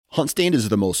HuntStand is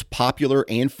the most popular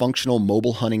and functional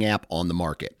mobile hunting app on the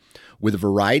market. With a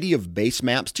variety of base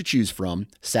maps to choose from,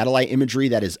 satellite imagery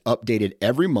that is updated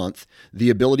every month, the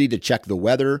ability to check the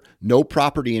weather, know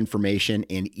property information,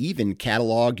 and even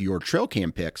catalog your trail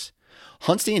cam pics,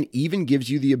 HuntStand even gives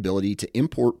you the ability to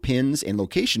import pins and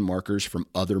location markers from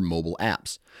other mobile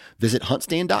apps. Visit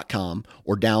huntstand.com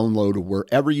or download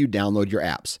wherever you download your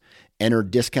apps. Enter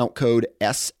discount code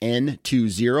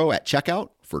SN20 at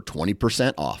checkout for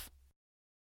 20% off.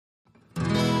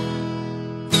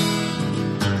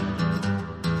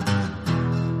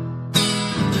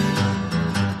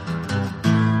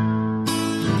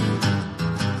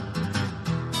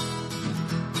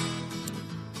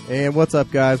 And what's up,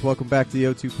 guys? Welcome back to the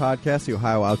O2 Podcast, the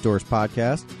Ohio Outdoors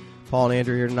Podcast. Paul and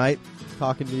Andrew here tonight,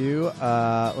 talking to you.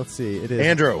 Let's see. It is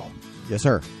Andrew. Yes,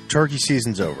 sir. Turkey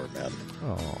season's over, man.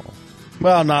 Oh,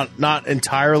 well, not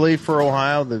entirely for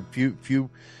Ohio. The few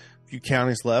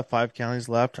counties left, 5 counties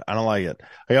left. I don't like it.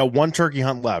 I got one turkey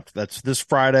hunt left. That's this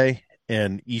Friday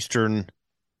in eastern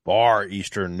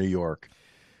New York.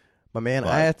 My man,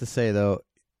 I have to say though,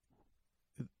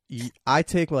 I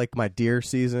take like my deer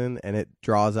season and it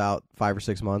draws out 5 or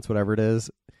 6 months, whatever it is.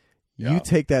 Yeah. You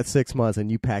take that 6 months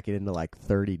and you pack it into like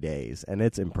 30 days, and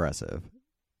it's impressive.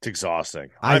 It's exhausting.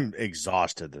 I'm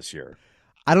exhausted this year.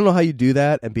 I don't know how you do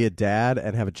that and be a dad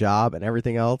and have a job and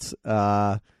everything else.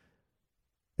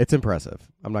 It's impressive.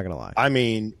 I'm not going to lie. I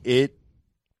mean, it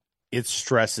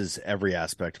stresses every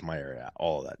aspect of my area,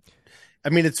 all of that. I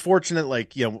mean, it's fortunate,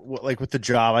 like, you know, like with the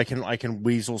job, I can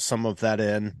weasel some of that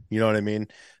in, you know what I mean?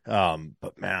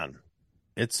 But man,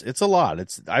 it's a lot.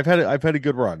 I've had a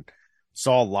good run.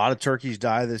 Saw a lot of turkeys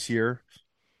die this year.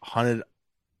 Hunted a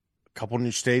couple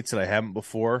new states that I haven't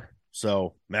before.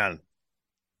 So man,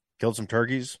 killed some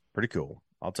turkeys. Pretty cool.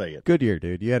 I'll tell you. Good year,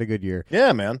 dude. You had a good year.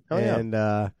 Yeah, man. Hell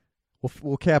and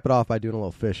we'll cap it off by doing a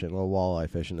little fishing, a little walleye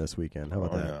fishing this weekend. How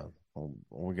about that? Yeah.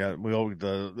 We got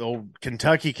the old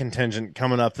Kentucky contingent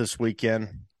coming up this weekend.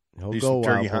 He'll do go some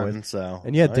turkey wild, hunting. boys. So,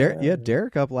 and you had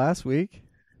Derek up last week.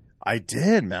 I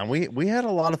did, man. We had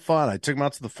a lot of fun. I took him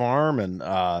out to the farm, and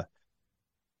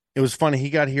it was funny.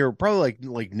 He got here probably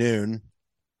like noon.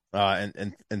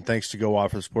 And thanks to Go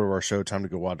Wild for the support of our show. Time to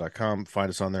GoWild.com. Find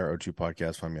us on there. O2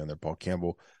 Podcast. Find me on there. Paul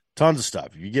Campbell. Tons of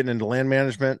stuff. If you're getting into land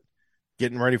management,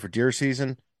 getting ready for deer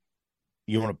season,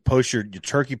 you want to post your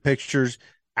turkey pictures,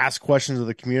 ask questions of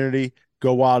the community.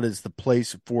 Go Wild is the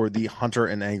place for the hunter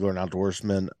and angler and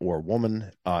outdoorsman or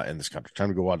woman in this country. Time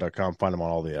to GoWild.com. Find them on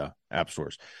all the app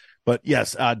stores. But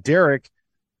yes, Derek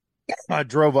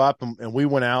drove up and we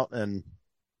went out, and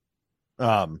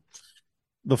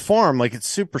the farm, like, it's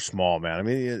super small, man. I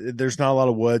mean, there's not a lot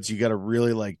of woods. You got to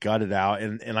really like gut it out.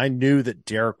 And I knew that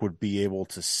Derek would be able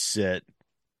to sit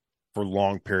for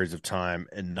long periods of time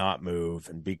and not move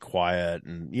and be quiet.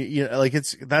 And you know, like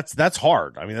that's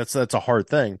hard. I mean, that's a hard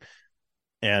thing.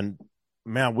 And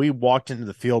man, we walked into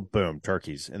the field, boom,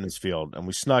 turkeys in this field, and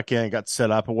we snuck in, got set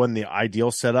up. It wasn't the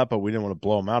ideal setup, but we didn't want to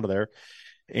blow them out of there.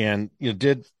 And you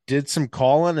know, did some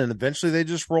calling, and eventually they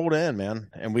just rolled in, man.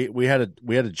 And we had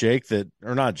a Jake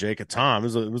a Tom. It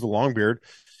was a Longbeard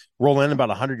roll in about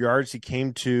 100 yards. He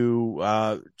came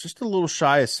to just a little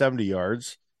shy of 70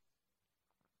 yards,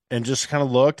 and just kind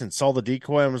of looked and saw the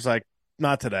decoy and was like,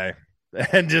 not today,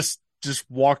 and just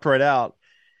walked right out.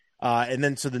 And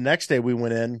then so the next day we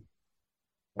went in,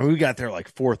 and we got there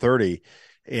like 4:30,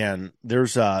 and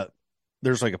there's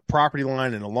like a property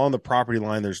line, and along the property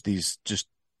line there's these just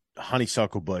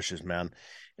honeysuckle bushes, man.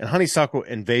 And honeysuckle,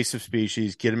 invasive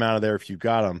species, get them out of there if you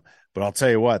got them. But I'll tell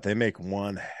you what, they make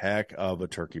one heck of a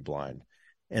turkey blind.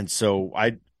 And so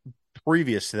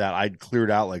previous to that, I'd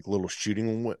cleared out like little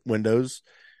shooting windows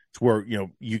to where, you know,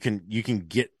 you can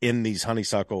get in these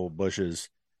honeysuckle bushes,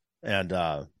 and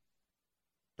oh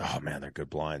man, they're good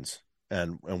blinds.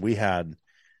 And we had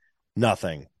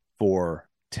nothing for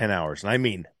 10 hours. And I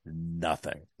mean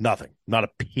nothing, not a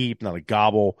peep, not a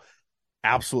gobble,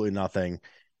 absolutely nothing.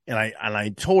 And I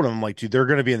told him, I'm like, dude, they're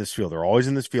going to be in this field. They're always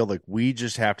in this field. Like, we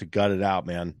just have to gut it out,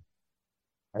 man.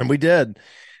 And we did.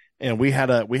 And we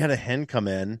had a hen come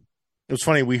in. It was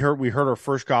funny. We heard our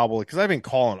first gobble, because I've been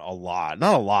calling a lot,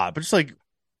 not a lot, but just like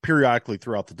periodically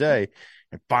throughout the day.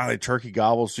 And finally, turkey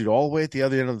gobbles, dude, all the way at the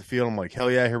other end of the field. I'm like, hell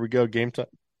yeah, here we go, game time.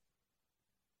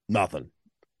 Nothing.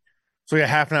 So yeah,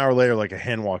 half an hour later, like, a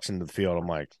hen walks into the field. I'm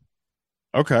like,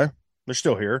 okay, they're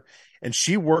still here. And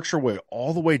she works her way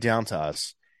all the way down to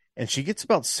us, and she gets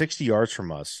about 60 yards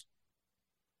from us.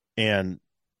 And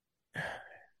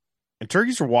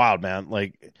turkeys are wild, man.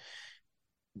 Like,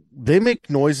 they make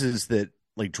noises that,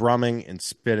 like, drumming and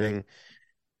spitting,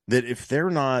 that if they're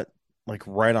not like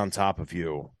right on top of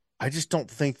you, I just don't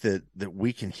think that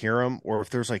we can hear them, or if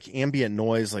there's like ambient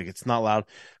noise, like it's not loud.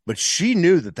 But she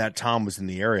knew that Tom was in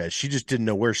the area. She just didn't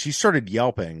know where. She started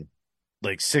yelping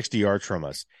like 60 yards from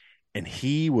us, and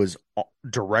he was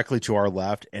directly to our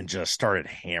left and just started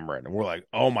hammering. And we're like,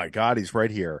 oh my God, he's right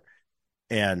here.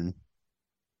 And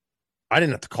I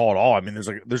didn't have to call at all. I mean,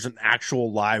 there's an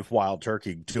actual live wild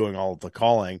turkey doing all of the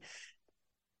calling.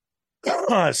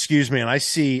 Excuse me. And I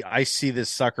see this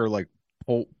sucker like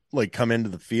come into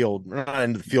the field, not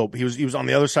into the field. He was on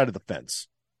the other side of the fence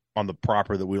on the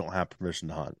property that we don't have permission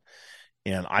to hunt.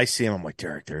 And I see him. I'm like,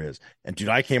 Derek, there he is. And dude,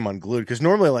 I came unglued because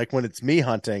normally, like when it's me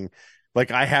hunting,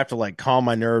 like I have to like calm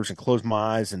my nerves and close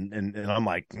my eyes and I'm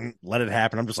like, let it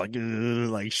happen. I'm just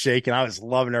like shaking. I was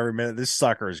loving every minute. This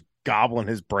sucker is gobbling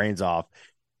his brains off,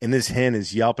 and this hen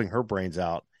is yelping her brains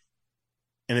out.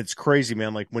 And it's crazy,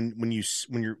 man. Like when you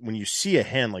see a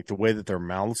hen, like the way that their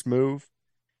mouths move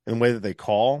and the way that they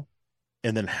call,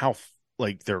 and then how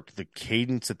like the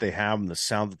cadence that they have and the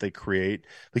sound that they create,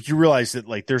 like you realize that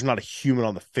like there's not a human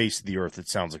on the face of the earth that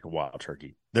sounds like a wild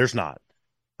turkey. There's not.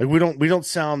 Like we don't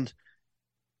sound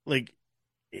like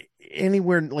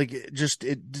anywhere like just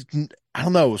it. I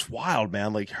don't know. It was wild,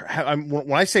 man. Like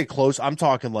when I say close, I'm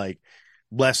talking like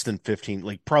less than 15,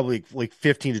 like probably like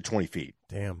 15 to 20 feet.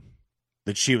 Damn.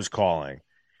 That she was calling.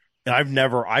 And I've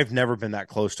never been that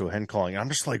close to a hen calling. I'm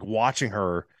just like watching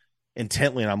her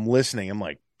intently, and I'm listening. I'm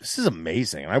like, this is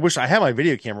amazing. And I wish I had my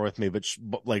video camera with me, but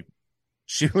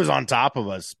she was on top of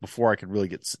us before I could really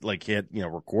get like hit,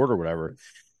 record or whatever.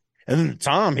 And then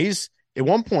Tom, he's at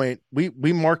one point we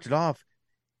marked it off.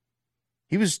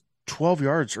 He was 12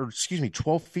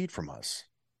 feet from us.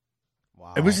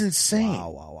 Wow. It was insane.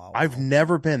 Wow. I've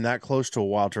never been that close to a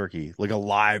wild turkey, like a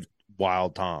live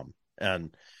wild Tom.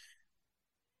 And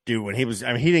dude, when he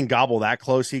didn't gobble that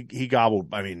close. He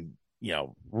gobbled,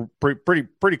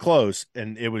 pretty close.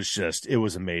 And it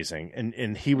was amazing.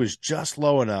 And he was just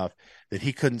low enough that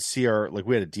he couldn't see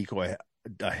we had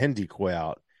a hen decoy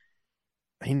out.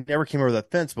 He never came over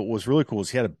that fence, but what was really cool is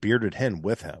he had a bearded hen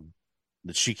with him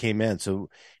that she came in.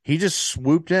 So he just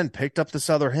swooped in, picked up this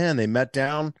other hen. They met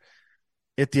down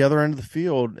at the other end of the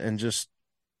field and just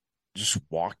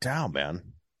walked out,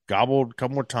 man. Gobbled a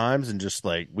couple more times, and just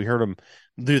like we heard him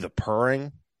do the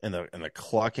purring and the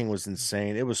clucking was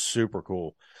insane. It was super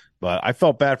cool. But I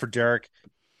felt bad for Derek.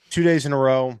 2 days in a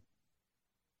row,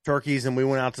 turkeys, and we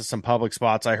went out to some public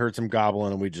spots. I heard some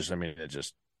gobbling, and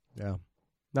yeah.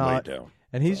 No,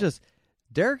 and he's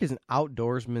Derek is an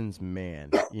outdoorsman's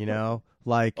man,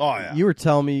 like oh, yeah. You were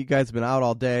telling me you guys have been out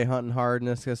all day hunting hard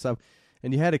and this kind of stuff.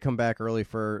 And you had to come back early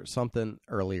for something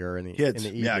earlier in the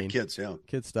evening. Yeah, kids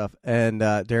stuff. And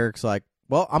Derek's like,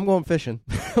 well, I'm going fishing.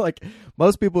 Like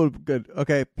most people would go,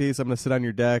 okay, peace. I'm going to sit on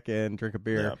your deck and drink a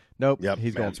beer. Yeah. Nope. Yep.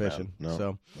 He's going fishing. No.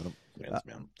 So,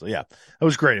 so yeah, it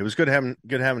was great. It was good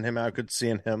having him out. Good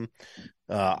seeing him.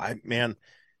 I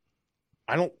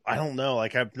don't know.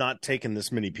 Like I've not taken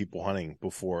this many people hunting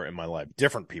before in my life,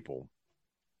 different people.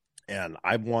 And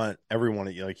I want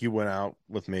everyone, like you went out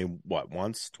with me,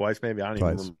 once, twice, maybe? I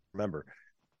don't even remember.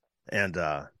 And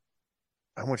I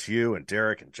want you and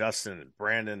Derek and Justin and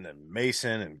Brandon and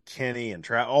Mason and Kenny and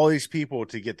all these people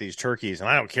to get these turkeys. And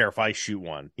I don't care if I shoot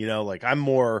one, like I'm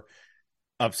more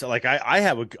upset. Like I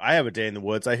have a day in the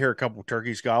woods. I hear a couple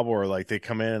turkeys gobble, or like they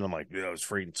come in and I'm like, it's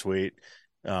freaking sweet.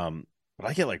 But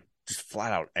I get like just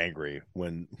flat out angry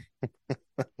when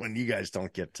you guys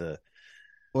don't get to.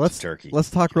 Well, let's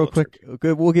talk real quick.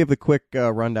 Good. We'll give the quick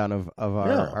rundown of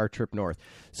our trip north.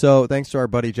 So thanks to our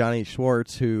buddy Johnny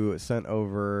Schwartz, who sent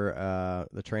over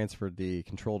the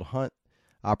controlled hunt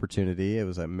opportunity. It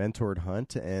was a mentored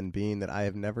hunt, and being that I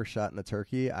have never shot in a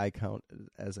turkey, I count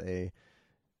as a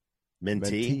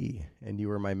mentee, and you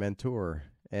were my mentor.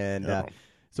 And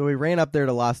so we ran up there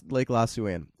to Lake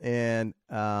Lasuen, and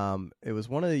it was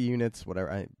one of the units,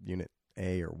 Unit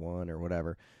A or 1 or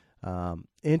whatever.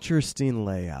 Interesting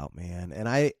layout, man. And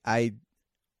I'm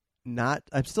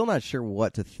still not sure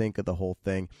what to think of the whole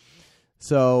thing.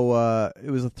 So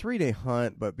it was a 3-day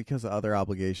hunt, but because of other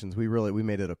obligations, we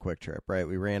made it a quick trip, right?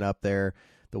 We ran up there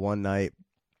the one night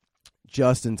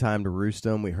just in time to roost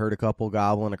them. We heard a couple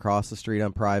gobbling across the street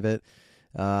on private.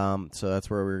 So that's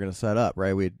where we were going to set up,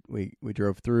 right? We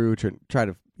drove through to try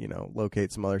to,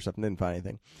 locate some other stuff and didn't find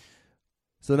anything.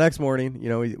 So the next morning,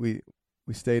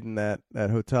 we stayed in that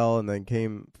hotel and then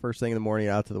came first thing in the morning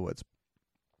out to the woods.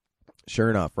 Sure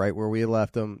enough, right where we had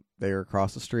left them, they were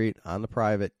across the street on the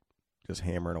private, just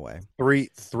hammering away.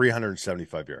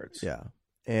 375 yards. Yeah.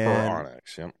 And for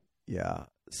Onyx, yep. Yeah.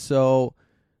 So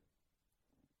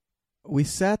we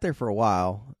sat there for a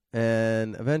while,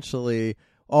 and eventually,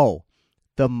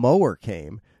 the mower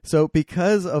came. So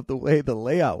because of the way the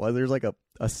layout was, there's like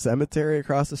a cemetery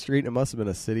across the street. It must have been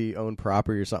a city-owned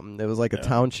property or something. It was like a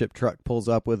township truck pulls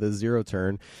up with a zero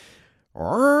turn.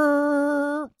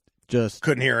 Just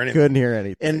couldn't hear anything. Couldn't hear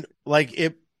anything. And like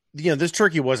it, this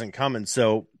turkey wasn't coming.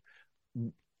 So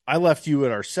I left you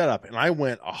at our setup, and I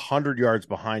went 100 yards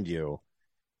behind you,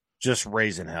 just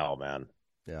raising hell, man.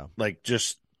 Yeah, like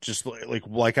just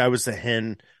like I was the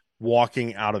hen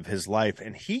walking out of his life,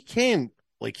 and he came.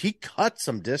 Like, he cut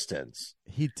some distance.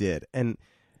 He did. And,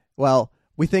 well,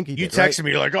 we think he did. You texted right?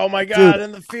 me, you're like, oh, my God, Dude,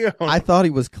 in the field. I thought he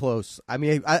was close. I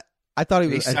mean, I thought he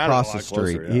was across the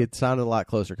street. Closer, yeah. He had sounded a lot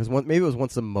closer because maybe it was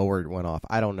once the mower went off.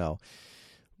 I don't know.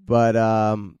 But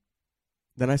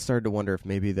then I started to wonder if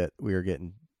maybe that we were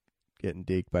getting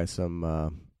deked by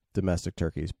some domestic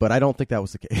turkeys. But I don't think that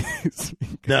was the case.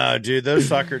 No, dude, those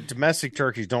domestic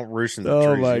turkeys don't roost in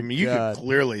the trees. I mean, you could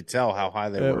clearly tell how high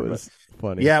they were. It was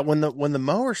funny. Yeah, when the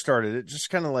mower started, it just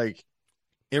kind of like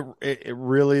it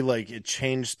really like it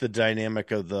changed the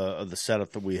dynamic of the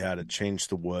setup that we had. It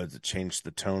changed the woods. It changed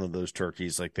the tone of those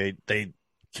turkeys. Like they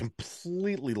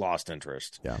completely lost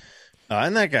interest. Yeah,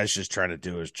 and that guy's just trying to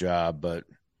do his job. But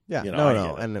yeah,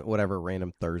 no, and whatever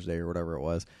random Thursday or whatever it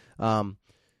was.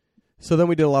 So then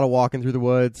we did a lot of walking through the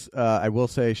woods. I will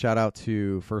say shout out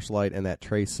to First Light and that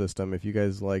trace system. If you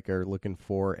guys are looking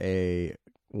for a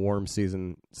warm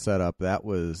season setup, that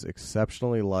was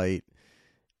exceptionally light.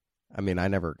 I mean, I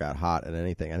never got hot at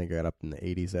anything. I think I got up in the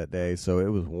 80s that day, so it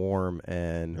was warm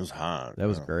and it was hot. That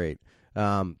was great.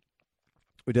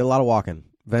 We did a lot of walking.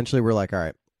 Eventually, we're like, all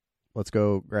right, let's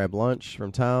go grab lunch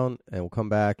from town, and we'll come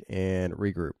back and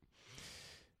regroup.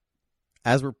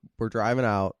 As we're driving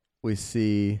out, we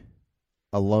see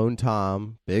a lone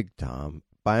Tom, big Tom,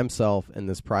 by himself in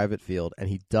this private field, and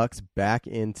he ducks back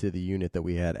into the unit that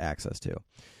we had access to.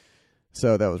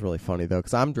 So that was really funny, though,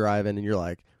 because I'm driving, and you're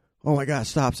like, oh, my gosh,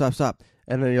 stop.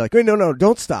 And then you're like, wait, no,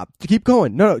 don't stop. Keep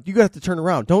going. No, you got to turn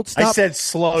around. Don't stop. I said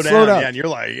slow down. Yeah, and you're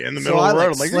like in the middle of the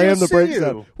road. I'm like, slam the brakes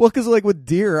down. Well, because like with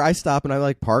deer, I stop and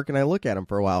I park and I look at them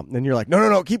for a while. And then you're like,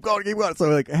 no, keep going.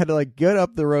 So I had to get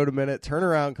up the road a minute, turn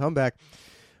around, come back.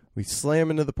 We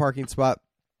slam into the parking spot,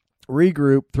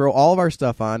 regroup, throw all of our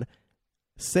stuff on.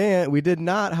 We did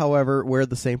not, however, wear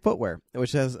the same footwear,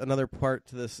 which has another part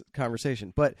to this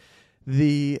conversation. But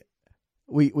we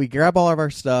grab all of our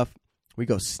stuff. We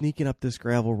go sneaking up this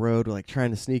gravel road,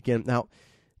 trying to sneak in. Now,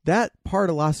 that part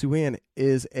of La Suan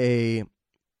is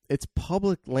it's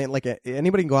public land.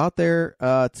 Anybody can go out there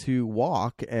to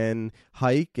walk and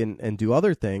hike and do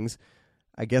other things.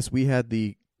 I guess we had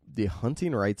the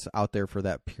hunting rights out there for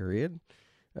that period.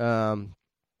 But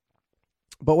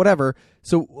whatever.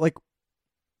 So,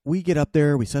 we get up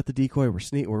there, we set the decoy,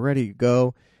 we're ready to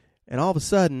go, and all of a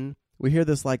sudden, we hear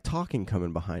this talking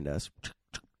coming behind us.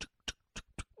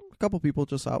 A couple people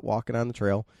just out walking on the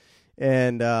trail,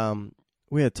 and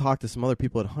we had talked to some other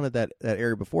people that hunted that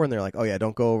area before, and they're like, "Oh yeah,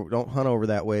 don't hunt over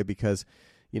that way because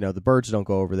the birds don't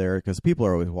go over there because people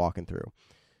are always walking through."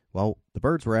 Well, the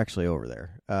birds were actually over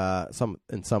there,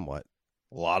 somewhat.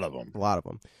 A lot of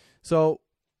them. So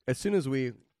as soon as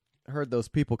we heard those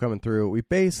people coming through, we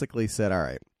basically said, "All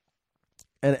right,"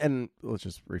 and let's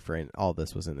just refrain. All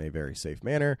this was in a very safe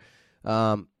manner,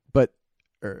 but.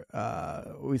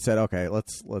 We said, okay,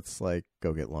 let's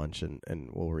go get lunch and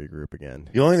we'll regroup again.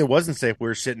 The only thing that wasn't safe, we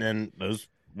were sitting in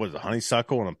a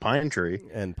honeysuckle and a pine tree.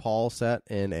 And Paul sat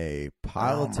in a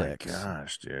pile of ticks. Oh my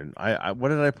gosh, dude! I what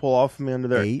did I pull off from under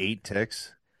there? 8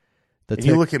 ticks.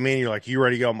 You look at me and you're like, "You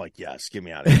ready to go?" I'm like, "Yes, get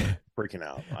me out of here!" Freaking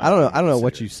out. I don't know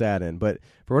what you sat in, but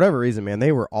for whatever reason, man,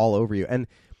 they were all over you. And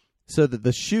so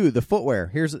the footwear.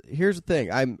 Here's the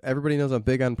thing. Everybody knows I'm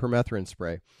big on permethrin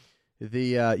spray.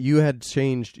 You had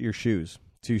changed your shoes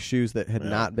to shoes that had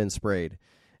not been sprayed,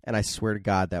 and I swear to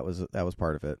God that was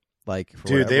part of it.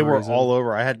 Dude, they were all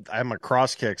over. I had my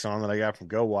cross kicks on that I got from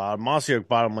Go Wild, Mossy Oak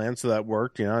Bottomland, so that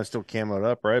worked. I still camoed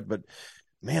up, right? But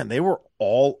man, they were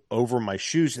all over my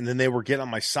shoes, and then they were getting on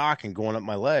my sock and going up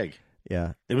my leg.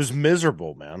 Yeah, it was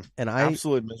miserable, man. And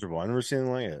absolutely miserable. I never seen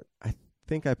anything like it. I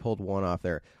think I pulled one off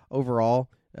there overall.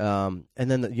 And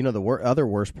then the other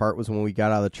worst part was when we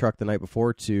got out of the truck the night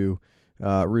before to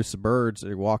Roost of Birds.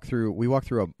 We walked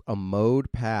through a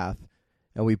mowed path,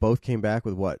 and we both came back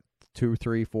with 2,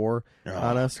 3, 4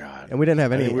 on us. God. And we didn't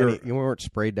have any. We weren't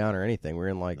sprayed down or anything. We were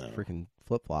in freaking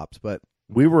flip flops. But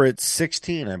we were at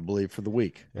 16, I believe, for the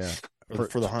week. Yeah,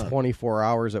 for the hunt. 24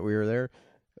 hours that we were there.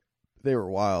 They were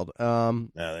wild. Yeah,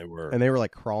 they were. And they were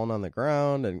crawling on the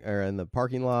ground or in the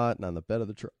parking lot and on the bed of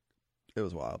the truck. It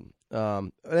was wild.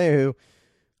 Anywho,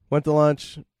 went to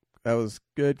lunch. That was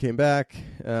good. Came back.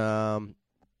 Had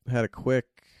a quick.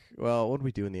 Well, what did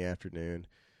we do in the afternoon?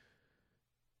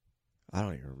 I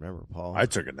don't even remember, Paul. I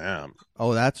took a nap.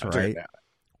 Oh, that's I took a right. nap.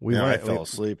 I fell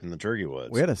asleep in the turkey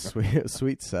woods. We had a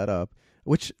sweet setup,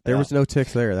 which there was no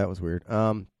ticks there. That was weird.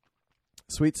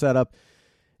 Sweet setup,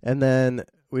 and then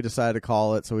we decided to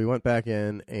call it. So we went back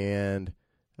in, and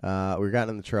we got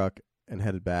in the truck and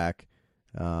headed back.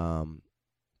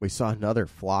 We saw another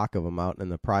flock of them out in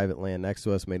the private land next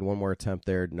to us. Made one more attempt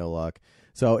there, no luck.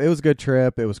 So it was a good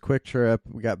trip. It was a quick trip.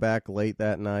 We got back late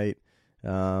that night.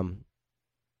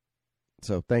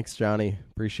 So thanks, Johnny.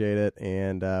 Appreciate it.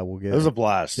 And we'll get it was a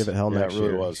blast. Give it hell next year. It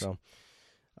really was. So,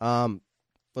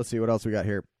 let's see what else we got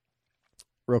here.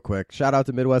 Real quick, shout out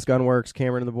to Midwest Gunworks.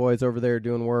 Cameron and the boys over there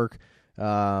doing work.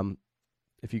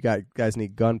 If you guys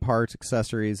need gun parts,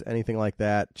 accessories, anything like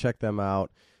that, check them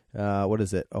out. What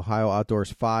is it? Ohio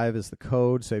Outdoors 5 is the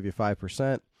code. Save you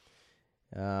 5%.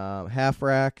 Half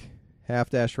Rack,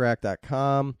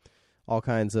 half-rack.com. All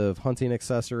kinds of hunting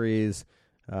accessories.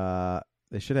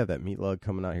 They should have that meat lug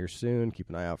coming out here soon. Keep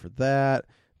an eye out for that.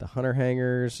 The hunter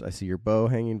hangers. I see your bow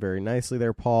hanging very nicely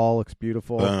there, Paul. Looks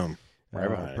beautiful. Boom.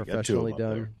 Right professionally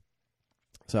done.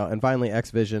 So, and finally,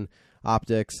 X-Vision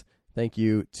Optics. Thank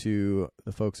you to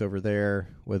the folks over there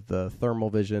with the thermal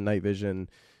vision, night vision,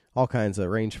 all kinds of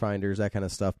range finders, that kind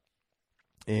of stuff.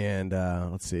 And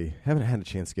let's see, haven't had a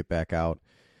chance to get back out,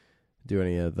 do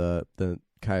any of the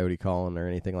coyote calling or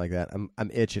anything like that.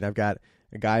 I'm itching. I've got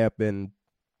a guy up in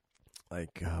what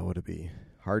would it be,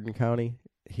 Hardin County.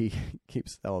 He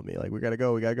keeps telling me we gotta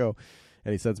go,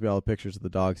 and he sends me all the pictures of the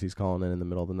dogs he's calling in the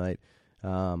middle of the night.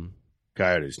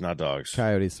 Coyotes, not dogs.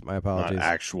 Coyotes. My apologies. Not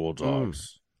actual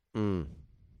dogs.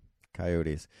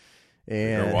 Coyotes.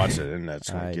 And you're watching it, and that's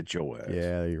going to get your ass.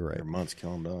 Yeah, you're right. Your month's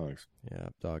killing dogs. Yeah,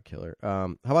 dog killer.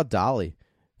 How about Dolly?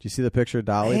 Did you see the picture of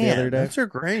Dolly the other day? That's her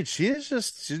great. She's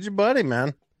your buddy,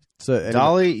 man. So anyway,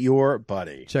 Dolly, your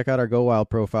buddy. Check out our Go Wild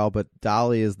profile. But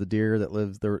Dolly is the deer that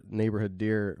lives, the neighborhood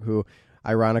deer who,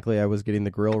 ironically, I was getting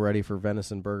the grill ready for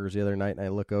venison burgers the other night, and I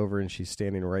look over and she's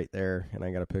standing right there, and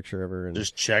I got a picture of her. And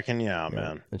just checking you out,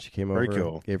 man. And she came Very over,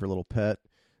 cool. Gave her a little pet.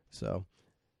 So,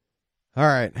 all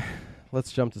right,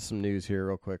 let's jump to some news here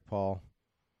real quick, Paul.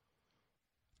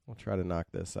 We'll try to knock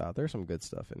this out. There's some good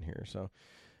stuff in here. So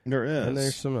there is, and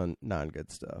there's some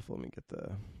non-good stuff. Let me get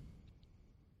the.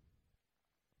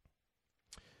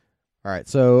 All right,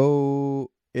 so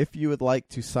if you would like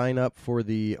to sign up for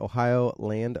the Ohio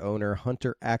Landowner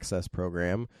Hunter Access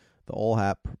Program, the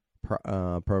OLHAP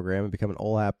program, and become an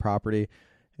OLHAP property,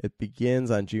 it begins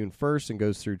on June 1st and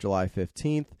goes through July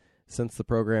 15th. Since the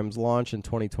program's launch in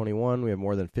 2021, we have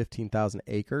more than 15,000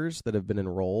 acres that have been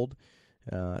enrolled.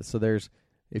 So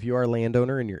if you are a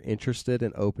landowner and you're interested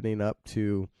in opening up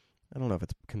to, I don't know if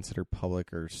it's considered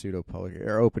public or pseudo-public,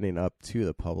 or opening up to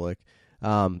the public,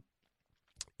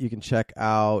 you can check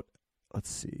out, let's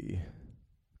see,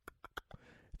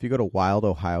 if you go to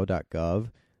wildohio.gov,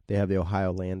 they have the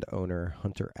Ohio Landowner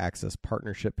Hunter Access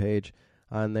Partnership page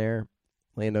on there.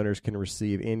 Landowners can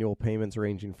receive annual payments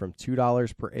ranging from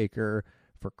 $2 per acre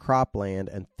for cropland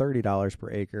and $30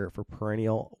 per acre for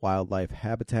perennial wildlife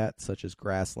habitat such as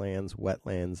grasslands,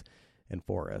 wetlands, and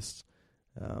forests.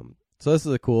 So this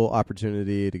is a cool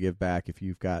opportunity to give back if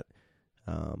you've got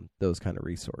those kind of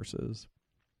resources.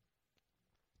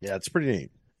 Yeah, it's pretty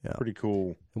neat. Yeah. Pretty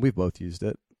cool. And we've both used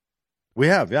it. We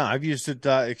have, yeah. I've used it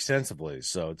extensively.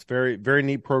 So it's very, very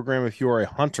neat program. If you are a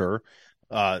hunter,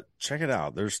 check it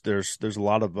out. There's a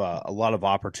lot of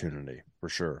opportunity for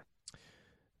sure.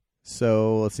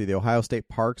 So let's see. The Ohio State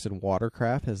Parks and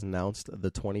Watercraft has announced the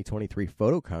 2023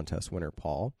 photo contest winner.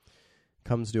 Paul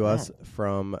comes to us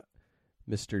from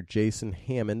Mr. Jason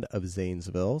Hammond of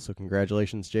Zanesville. So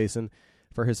congratulations, Jason,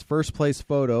 for his first place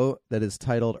photo that is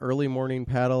titled "Early Morning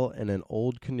Paddle in an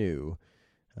Old Canoe,"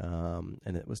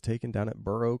 and it was taken down at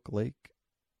Burr Oak Lake.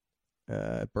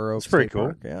 Burr Oak. It's pretty State cool.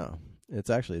 Park. Yeah, it's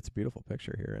a beautiful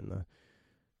picture here in the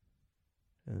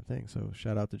thing. So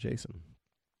shout out to Jason.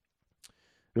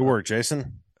 Good work,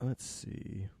 Jason. Let's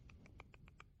see.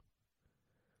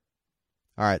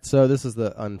 All right, so this is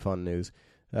the unfun news.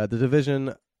 The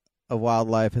Division of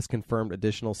Wildlife has confirmed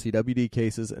additional CWD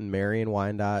cases in Marion and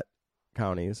Wyandotte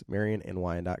counties.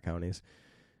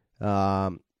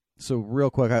 So real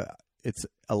quick, it's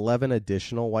 11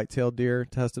 additional white-tailed deer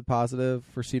tested positive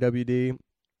for CWD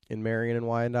in Marion and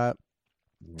Wyandotte.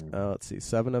 Let's see.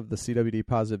 7 of the CWD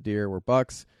positive deer were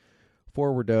bucks.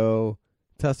 4 were doe.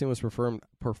 Testing was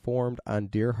performed on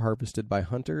deer harvested by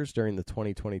hunters during the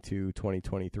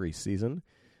 2022-2023 season,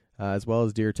 as well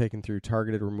as deer taken through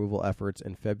targeted removal efforts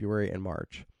in February and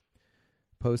March.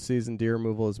 Postseason deer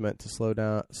removal is meant to slow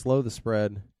the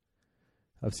spread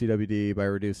of CWD by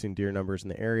reducing deer numbers in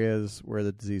the areas where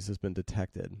the disease has been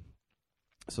detected.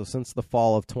 So since the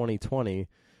fall of 2020,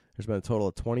 there's been a total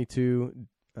of 22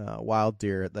 wild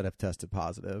deer that have tested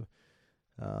positive.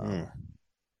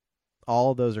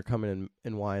 All of those are coming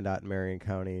in Wyandotte and Marion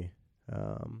County.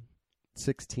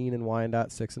 16 in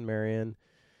Wyandotte, 6 in Marion.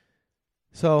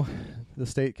 So the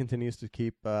state continues to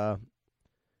try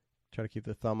to keep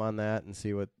the thumb on that and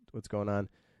see what's going on.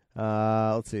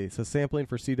 Let's see. So sampling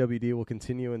for CWD will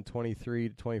continue in 23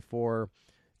 to 24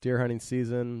 deer hunting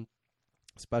season.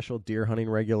 Special deer hunting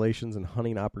regulations and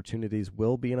hunting opportunities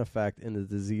will be in effect in the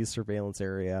disease surveillance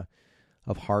area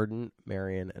of Hardin,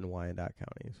 Marion, and Wyandotte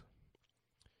counties.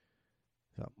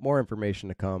 So more information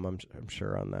to come, I'm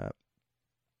sure, on that.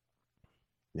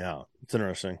 Yeah, it's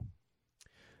interesting.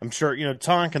 I'm sure,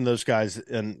 Tonk and those guys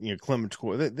and, Clement,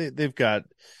 they've got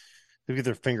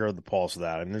their finger on the pulse of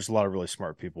that. And there's a lot of really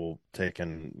smart people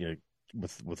taking,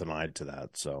 with an eye to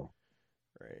that. So,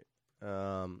 right.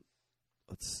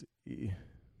 Let's see.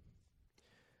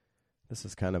 This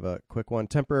is kind of a quick one.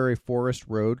 Temporary forest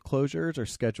road closures are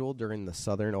scheduled during the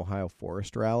Southern Ohio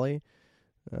Forest Rally.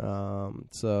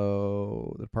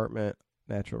 So the Department of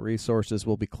Natural Resources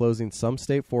will be closing some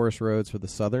state forest roads for the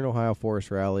Southern Ohio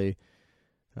Forest Rally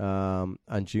on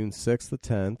June 6th to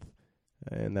 10th.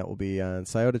 And that will be on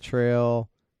Scioto Trail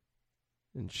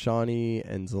and Shawnee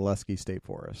and Zaleski State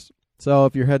Forest. So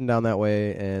if you're heading down that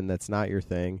way and that's not your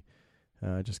thing,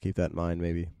 just keep that in mind.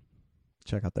 Maybe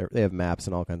check out they have maps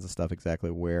and all kinds of stuff exactly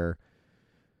where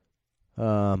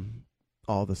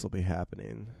all this will be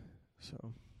happening.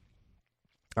 So,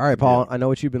 all right, Paul, I know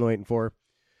what you've been waiting for.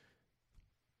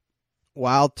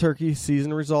 Wild turkey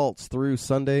season results through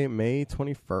Sunday, May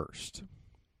 21st.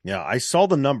 Yeah, I saw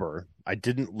the number. I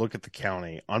didn't look at the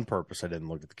county on purpose. I didn't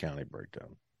look at the county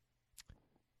breakdown.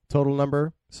 Total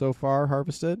number so far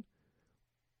harvested,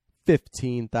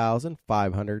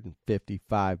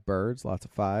 15,555 birds, lots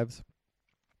of fives.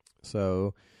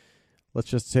 So let's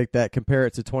just take that, compare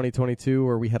it to 2022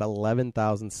 where we had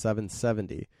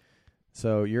 11,770.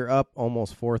 So you're up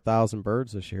almost 4,000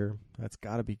 birds this year. That's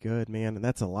got to be good, man. And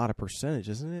that's a lot of percentage,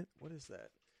 isn't it? What is that?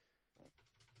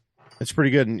 It's pretty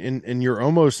good. And you're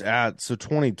almost at, so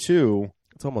 22.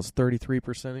 It's almost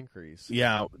 33% increase.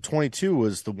 Yeah, 22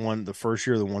 was the first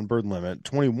year of the one bird limit.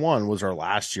 21 was our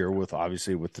last year with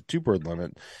the two bird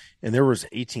limit. And there was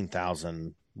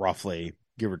 18,000 roughly,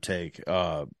 give or take,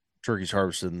 turkeys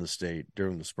harvested in the state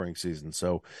during the spring season.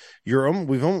 So we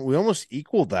almost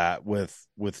equaled that with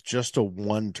just a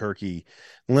one turkey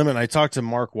limit. I talked to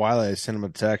Mark Wiley. I sent him a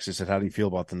text. I said, "How do you feel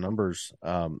about the numbers?"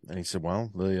 And he said, "Well,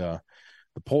 the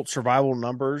poult survival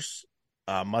numbers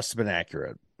must have been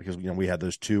accurate because we had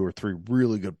those 2 or 3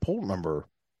 really good poult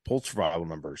survival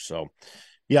numbers." So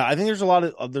yeah, I think there's a lot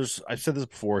of I've said this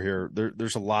before here.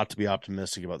 There's a lot to be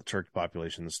optimistic about the turkey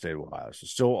population in the state of Ohio. So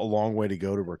still a long way to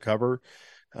go to recover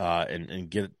and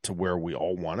get it to where we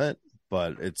all want it,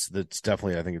 but it's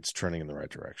definitely, I think it's trending in the right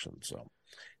direction. So,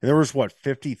 and there was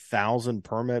 50,000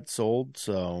 permits sold.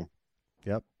 So,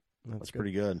 yep, that's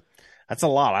pretty good. That's a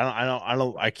lot.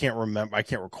 I can't remember. I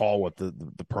can't recall what the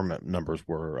permit numbers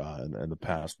were in the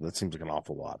past. That seems like an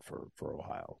awful lot for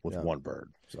Ohio with one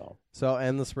bird. So,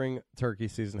 and the spring turkey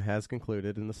season has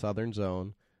concluded in the southern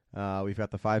zone. We've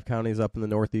got the 5 counties up in the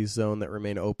northeast zone that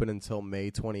remain open until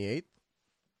May 28th.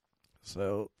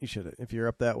 So you should, if you're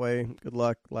up that way, good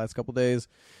luck last couple days.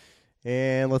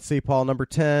 And let's see, Paul, number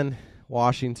 10,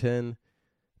 Washington,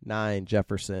 9,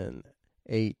 Jefferson,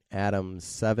 8, Adams,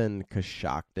 7,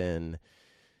 Coshocton.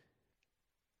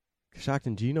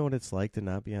 Coshocton, do you know what it's like to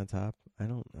not be on top? I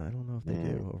don't know if they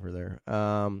do over there.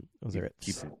 Was there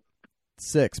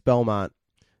 6, Belmont,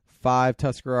 5,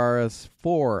 Tuscarawas,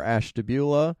 4,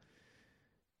 Ashtabula. It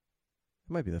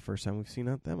might be the first time we've seen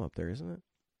them up there, isn't it?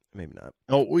 Maybe not.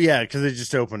 Oh, well, yeah, because they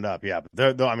just opened up. Yeah,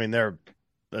 but they're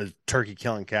the turkey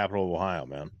killing capital of Ohio,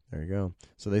 man. There you go.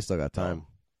 So they still got time.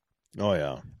 Oh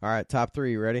yeah. All right, top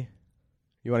 3. You ready?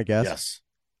 You want to guess? Yes.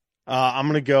 I'm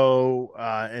gonna go,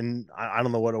 and I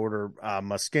don't know what order.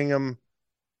 Muskingum,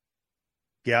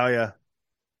 Gallia.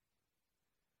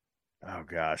 Oh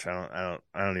gosh, I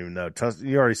don't even know.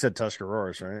 You already said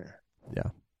Tuscaroras, right?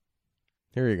 Yeah.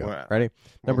 Here you go. Ready?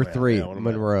 Number 3,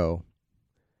 Monroe.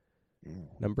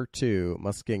 Number 2,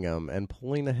 Muskingum, and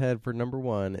pulling ahead for number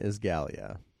 1 is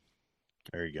Gallia.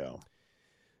 There you go.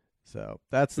 So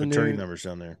that's the turkey numbers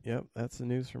down there. Yep, that's the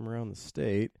news from around the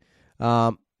state.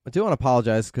 I do want to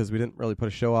apologize because we didn't really put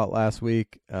a show out last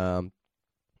week.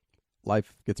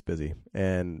 Life gets busy,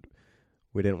 and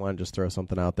we didn't want to just throw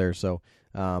something out there. So,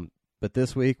 but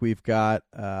this week we've got.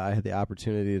 I had the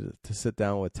opportunity to sit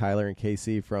down with Tyler and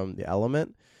Casey from The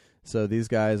Element. So these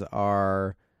guys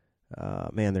are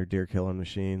Man, they're deer killing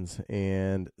machines,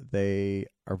 and they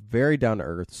are very down to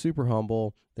earth, super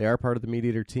humble. They are part of the Meat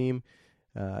Eater team.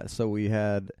 So we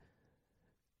had,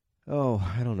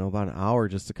 I don't know, about an hour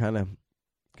just to kind of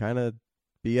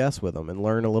BS with them and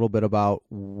learn a little bit about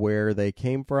where they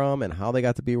came from and how they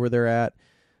got to be where they're at.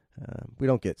 We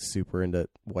don't get super into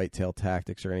whitetail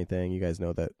tactics or anything. You guys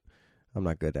know that I'm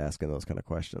not good at asking those kind of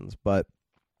questions, but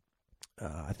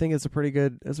I think it's a pretty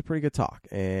good talk,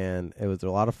 and it was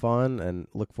a lot of fun, and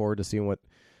look forward to seeing what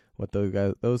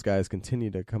those guys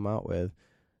continue to come out with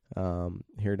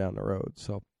here down the road.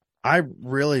 So I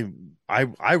really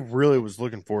was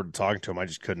looking forward to talking to him.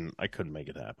 I couldn't make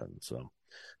it happen. So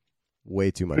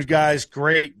way too much. Good guys,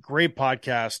 great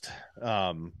podcast.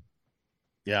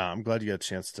 Yeah, I'm glad you got a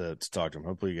chance to talk to him.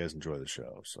 Hopefully you guys enjoy the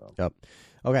show. So yep.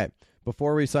 Okay.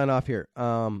 Before we sign off here,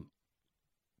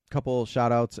 couple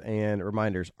shout outs and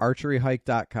reminders.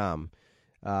 Archeryhike.com.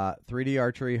 3D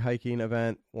archery hiking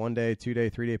event, 1 day, 2 day,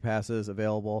 3 day passes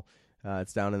available.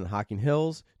 It's down in the Hocking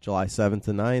Hills, July 7th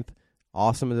to 9th.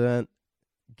 Awesome event.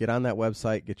 Get on that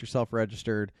website, get yourself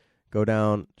registered, go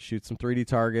down, shoot some 3D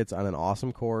targets on an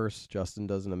awesome course. Justin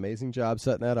does an amazing job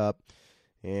setting that up,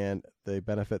 and the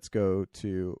benefits go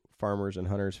to farmers and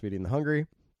hunters feeding the hungry.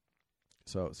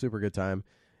 So super good time.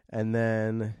 And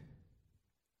then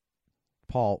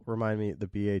Paul, remind me the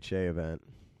BHA event.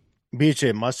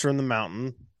 BHA Muster in the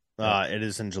Mountain. It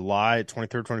is in July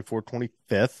 23rd, 24th,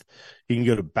 25th. You can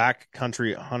go to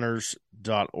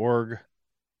backcountryhunters.org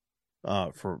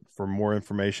for more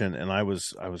information. And I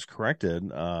was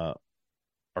corrected. Our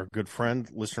good friend,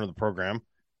 listener of the program,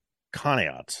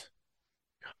 Conneaut.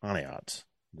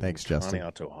 Thanks, Justin.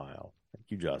 Conneaut, Ohio. Thank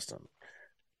you, Justin.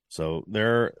 So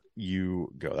there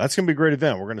you go. That's going to be a great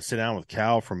event. We're going to sit down with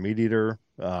Cal from Meat Eater.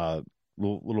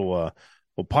 Little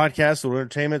podcast, little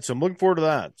entertainment. So I'm looking forward to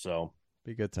that. So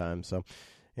be a good time. So,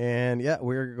 and yeah,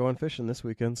 we're going fishing this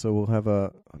weekend. So we'll have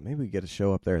maybe we get a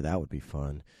show up there. That would be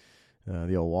fun.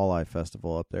 The old walleye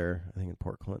festival up there, I think in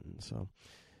Port Clinton. So,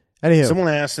 anyhow, someone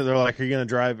asked, they're like, "Are you going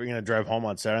to drive home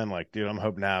on Saturday?" I'm like, dude, I'm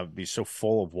hoping to be so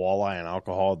full of walleye and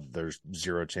alcohol, there's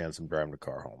zero chance I'm driving the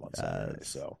car home on Saturday.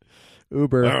 So,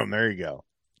 Uber. Boom, there you go.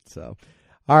 So,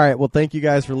 all right. Well, thank you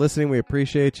guys for listening. We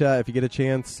appreciate you. If you get a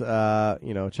chance,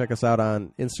 check us out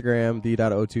on Instagram,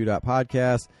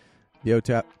 the.o2.podcast. The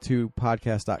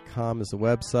o2podcast.com is the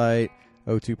website.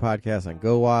 O2 Podcast on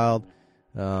Go Wild.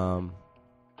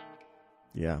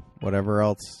 Yeah, whatever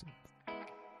else,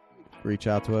 reach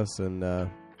out to us and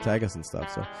tag us and stuff.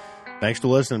 So, thanks for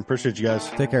listening. Appreciate you guys.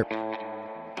 Take care.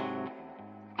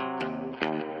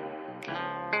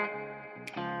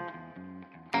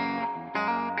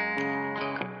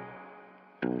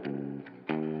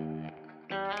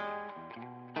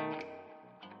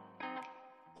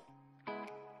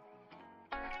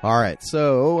 All right,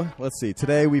 so let's see.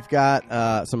 Today we've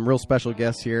got some real special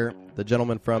guests here. The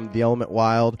gentleman from The Element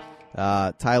Wild,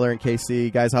 Tyler and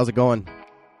KC. Guys, how's it going?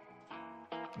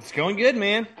 It's going good,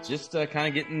 man. Just kind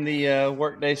of getting the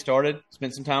work day started.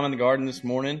 Spent some time in the garden this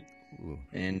morning,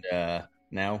 and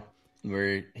now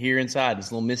we're here inside.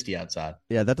 It's a little misty outside.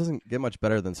 Yeah, that doesn't get much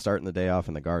better than starting the day off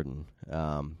in the garden.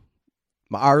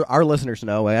 Our listeners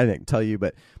know, I didn't tell you,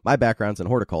 but my background's in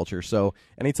horticulture, so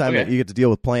anytime that you get to deal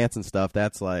with plants and stuff,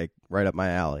 that's like right up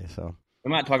my alley. So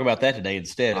we might talk about that today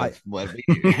instead of what we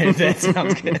do. That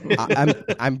sounds good.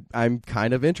 I'm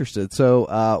kind of interested. So,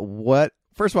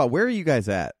 first of all, where are you guys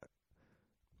at?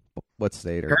 What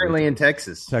state? Currently in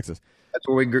Texas. Texas. That's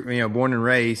where we grew, born and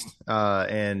raised,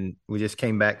 and we just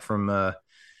came back from a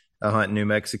hunt in New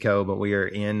Mexico, but we are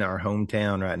in our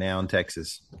hometown right now in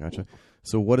Texas. Gotcha.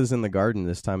 So what is in the garden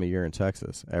this time of year in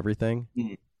Texas? Everything?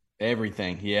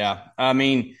 Everything, yeah. I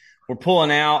mean, we're pulling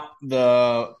out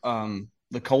the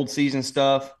cold season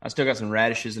stuff. I still got some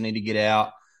radishes I need to get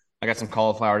out. I got some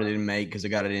cauliflower I didn't make because I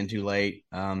got it in too late.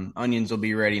 Onions will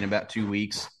be ready in about 2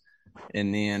 weeks.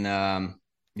 And then,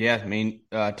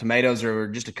 tomatoes are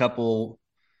just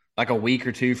like a week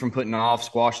or two from putting off.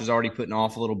 Squash is already putting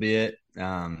off a little bit.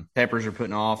 Peppers are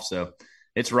putting off. So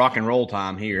it's rock and roll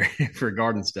time here for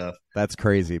garden stuff. That's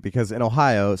crazy because in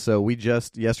Ohio, so we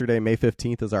just yesterday, May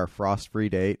 15th is our frost-free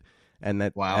date. And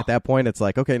at that point, it's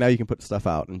like, okay, now you can put stuff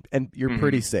out and you're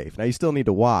pretty safe. Now you still need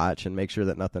to watch and make sure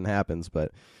that nothing happens.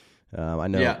 But I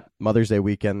know Mother's Day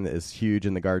weekend is huge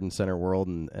in the garden center world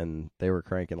and they were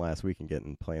cranking last week and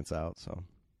getting plants out. So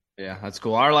yeah, that's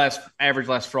cool. Our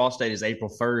average frost date is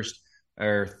April 1st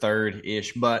or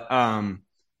 3rd-ish. But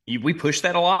we push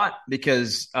that a lot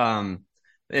because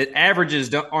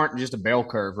averages aren't just a bell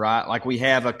curve, right? Like we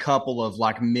have a couple of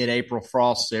like mid-April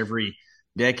frosts every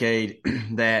decade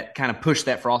that kind of push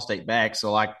that frost date back.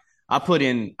 So like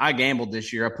I gambled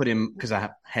this year. I put in, because I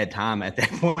had time at that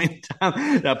point in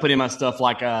time. I put in my stuff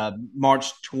like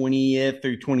March 20th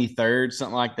through 23rd,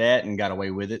 something like that, and got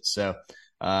away with it. So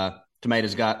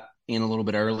tomatoes got in a little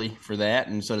bit early for that,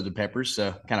 and so did the peppers.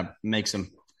 So kind of makes them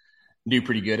do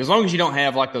pretty good. As long as you don't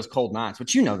have like those cold nights,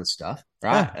 but you know this stuff,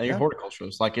 right? You're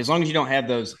horticulturalists. Like as long as you don't have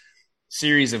those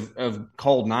series of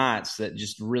cold nights that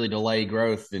just really delay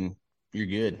growth, then you're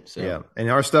good. So yeah, and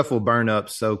our stuff will burn up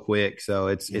so quick. So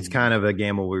it's kind of a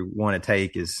gamble we want to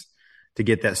take, is to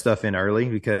get that stuff in early,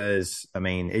 because I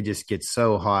mean it just gets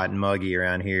so hot and muggy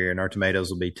around here, and our tomatoes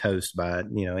will be toast by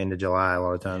end of July a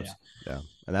lot of times. Yeah,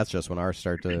 and that's just when ours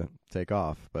start to take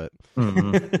off. But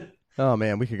Mm-hmm. oh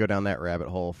man, we could go down that rabbit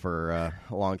hole for a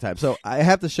long time. So I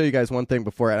have to show you guys one thing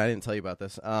before, and I didn't tell you about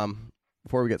this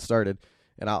before we get started,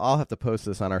 and I'll have to post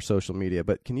this on our social media.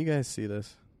 But can you guys see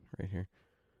this right here?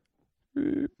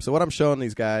 So what I'm showing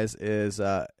these guys is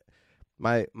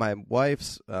my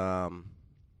wife's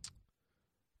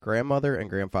grandmother and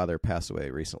grandfather passed away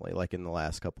recently, like in the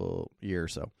last couple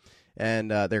years or so,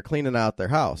 and they're cleaning out their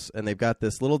house, and they've got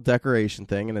this little decoration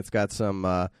thing, and it's got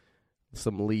some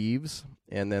leaves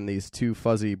and then these two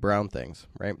fuzzy brown things,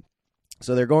 right?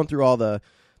 So they're going through all the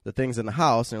things in the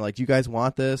house, and they're like, "Do you guys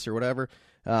want this or whatever?"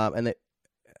 And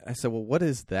I said, well, what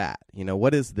is that?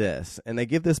 What is this? And they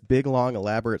give this big, long,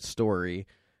 elaborate story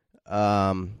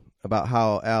about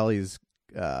how Allie's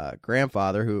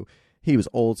grandfather, who he was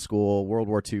old school, World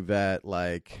War II vet,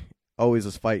 like always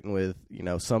was fighting with,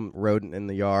 some rodent in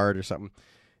the yard or something.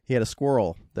 He had a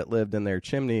squirrel that lived in their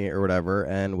chimney or whatever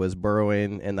and was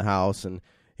burrowing in the house, and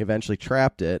eventually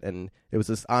trapped it. And it was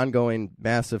this ongoing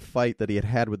massive fight that he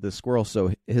had with this squirrel.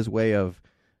 So his way of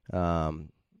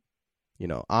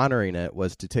honoring it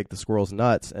was to take the squirrel's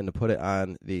nuts and to put it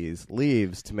on these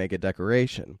leaves to make a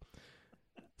decoration.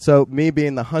 So me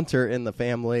being the hunter in the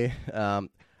family,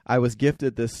 I was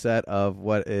gifted this set of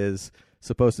what is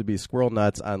supposed to be squirrel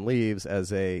nuts on leaves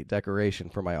as a decoration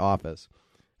for my office.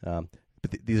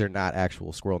 But these are not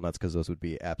actual squirrel nuts, because those would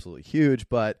be absolutely huge,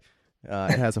 but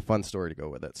it has a fun story to go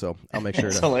with it. So I'll make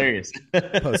sure to hilarious.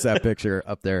 post that picture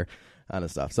up there on the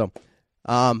stuff. So,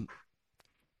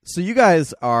 so you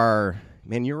guys are...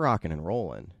 Man, you're rocking and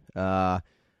rolling. And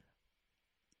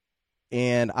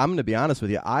I'm going to be honest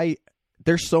with you.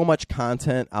 There's so much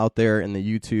content out there in the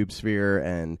YouTube sphere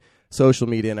and social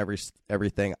media and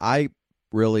everything. I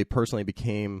really personally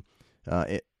became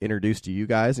introduced to you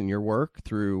guys and your work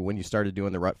through when you started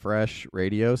doing the Rut Fresh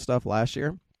radio stuff last year.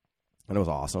 And it was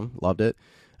awesome. Loved it.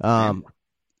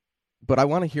 But I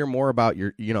want to hear more about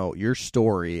your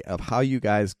story of how you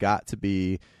guys got to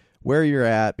be where you're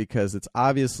at, because it's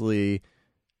obviously,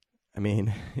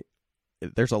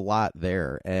 there's a lot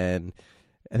there, and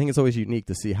I think it's always unique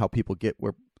to see how people get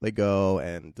where they go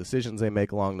and decisions they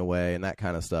make along the way and that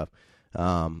kind of stuff.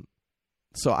 So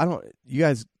you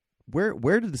guys,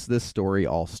 where did this story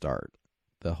all start?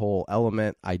 The whole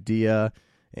element idea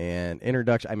and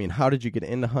introduction. How did you get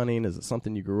into hunting? Is it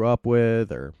something you grew up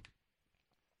with, or?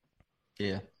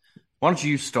 Yeah. Why don't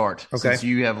you start? Okay. Since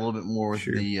you have a little bit more with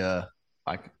Sure. the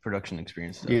production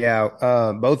experience stuff. Yeah,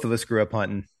 both of us grew up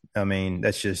hunting.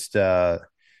 That's just it's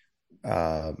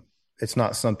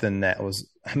not something that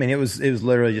was. It was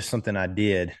literally just something I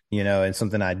did, and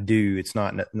something I do. It's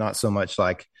not so much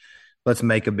like let's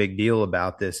make a big deal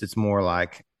about this. It's more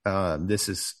like this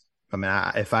is.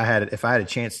 If I had a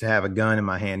chance to have a gun in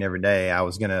my hand every day, I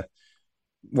was gonna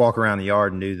walk around the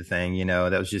yard and do the thing.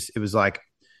 That was just. It was like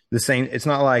the same. It's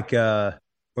not like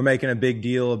we're making a big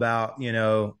deal about,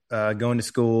 going to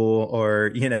school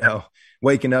or,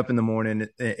 waking up in the morning.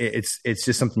 It's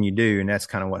just something you do. And that's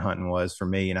kind of what hunting was for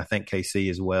me. And I think KC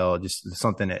as well, just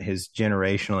something that his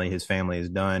family has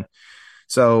done.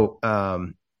 So,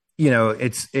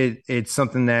 it's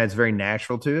something that's very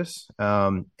natural to us.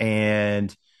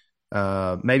 And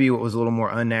maybe what was a little more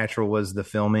unnatural was the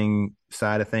filming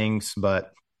side of things,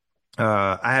 but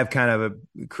I have kind of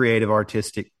a creative,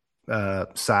 artistic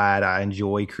side. I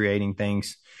enjoy creating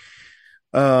things,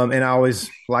 and I always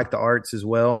liked the arts as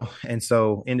well. And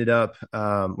so ended up,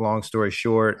 long story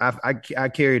short, I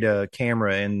carried a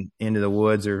camera into the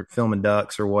woods or filming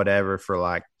ducks or whatever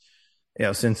for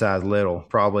since I was little,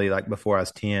 probably like before I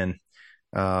was 10,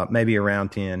 maybe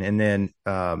around 10. And then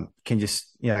I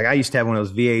used to have one of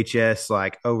those VHS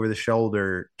like over the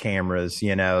shoulder cameras,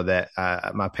 that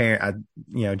I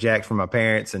jacked from my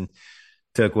parents and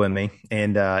took with me.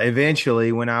 And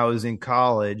eventually when I was in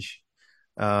college,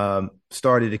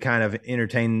 started to kind of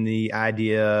entertain the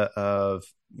idea of,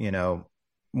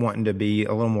 wanting to be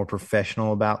a little more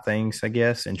professional about things, I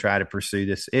guess, and try to pursue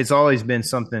this. It's always been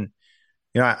something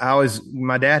I always,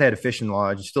 my dad had a fishing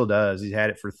lodge, he still does. He's had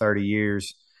it for 30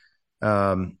 years.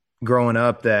 Growing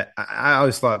up, that I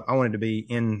always thought I wanted to be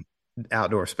in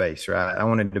outdoor space, right? I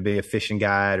wanted to be a fishing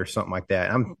guide or something like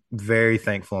that. I'm very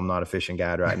thankful I'm not a fishing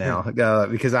guide right now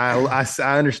because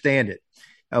I understand it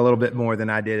a little bit more than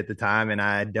I did at the time. And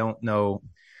I don't know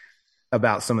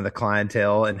about some of the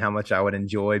clientele and how much I would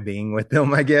enjoy being with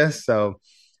them, I guess. So,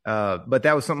 but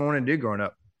that was something I wanted to do growing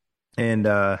up. And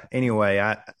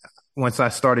anyway, once I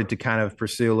started to kind of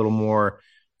pursue a little more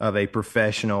of a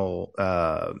professional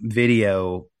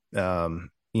video,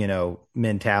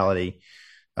 mentality,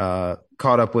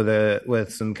 caught up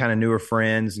with some kind of newer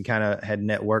friends and kind of had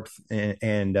networked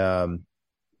and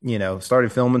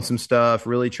started filming some stuff.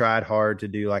 Really tried hard to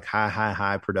do like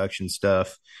high production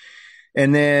stuff.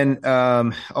 And then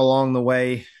along the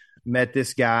way, met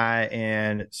this guy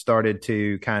and started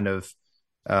to kind of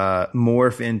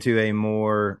morph into a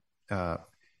more,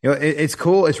 it's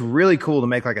cool. It's really cool to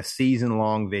make like a season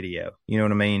long video. You know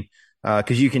what I mean?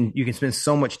 Because you can spend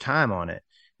so much time on it,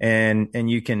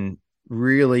 and you can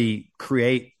really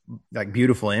create like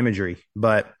beautiful imagery.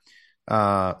 But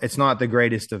it's not the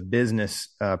greatest of business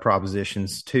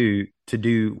propositions to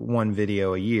do one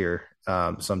video a year.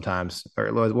 Sometimes, or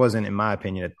it wasn't in my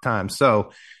opinion at the time.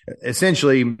 So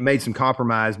essentially made some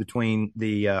compromise between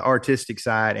the artistic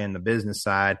side and the business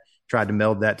side, tried to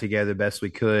meld that together best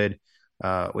we could.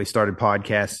 We started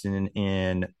podcasting,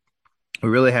 and we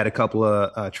really had a couple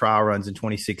of trial runs in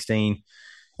 2016.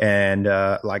 And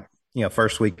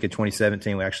first week of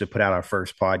 2017, we actually put out our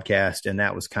first podcast, and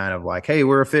that was kind of like, hey,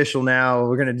 we're official now.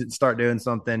 We're going to start doing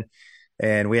something.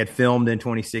 And we had filmed in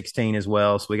 2016 as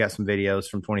well. So we got some videos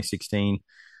from 2016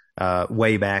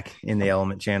 way back in the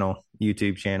Element channel,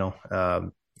 YouTube channel.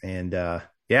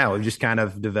 We've just kind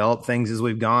of developed things as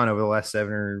we've gone over the last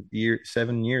 7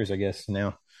 years, I guess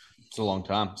now. It's a long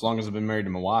time. As long as I've been married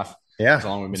to my wife. Yeah. As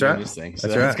long as we've been doing this thing. So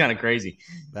that's kind of crazy.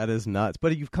 That is nuts.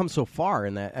 But you've come so far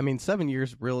in that. I mean, 7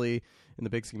 years really, in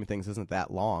the big scheme of things, isn't that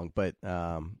long. But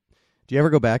do you ever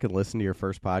go back and listen to your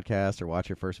first podcast or watch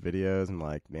your first videos and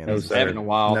like, man, I haven't in a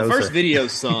while. No, the first sir.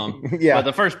 video's some, Yeah. but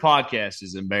the first podcast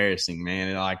is embarrassing, man.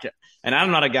 And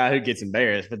I'm not a guy who gets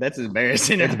embarrassed, but that's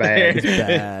embarrassing. It's bad. It's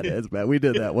bad. It's bad. We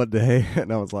did that one day,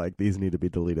 and I was like, these need to be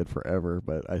deleted forever.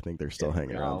 But I think they're still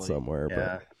hanging around somewhere.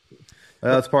 Yeah. But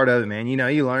Well, that's part of it, man.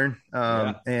 You learn,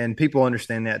 and people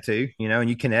understand that too, and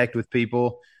you connect with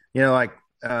people,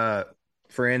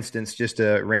 for instance, just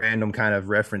a random kind of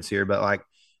reference here, but like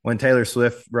when Taylor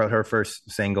Swift wrote her first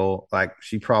single, like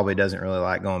she probably doesn't really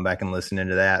like going back and listening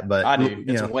to that, but I do.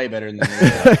 It's way better than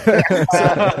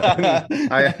that.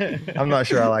 I'm not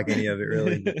sure I like any of it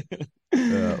really.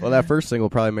 well, that first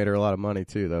single probably made her a lot of money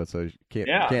too, though. So you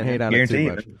can't hate on it too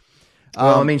much.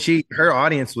 Well, I mean, her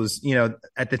audience was,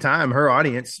 at the time, her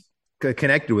audience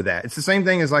connected with that. It's the same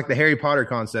thing as like the Harry Potter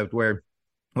concept, where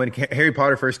when Harry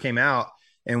Potter first came out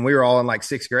and we were all in like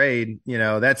sixth grade,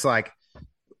 that's like,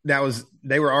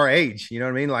 they were our age, you know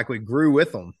what I mean? Like we grew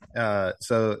with them.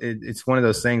 So it's one of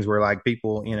those things where like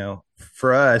people,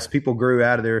 for us, people grew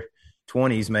out of their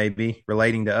 20s, maybe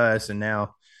relating to us. And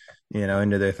now,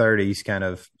 into their 30s, kind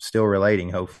of still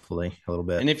relating, hopefully a little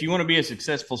bit. And if you want to be a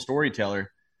successful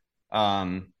storyteller,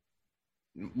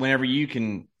 whenever you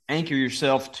can anchor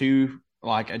yourself to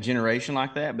like a generation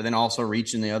like that, but then also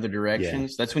reach in the other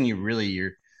directions, that's when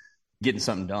you're getting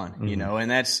something done,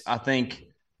 and that's, I think,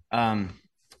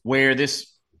 where this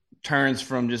turns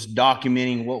from just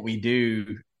documenting what we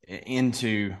do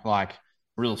into like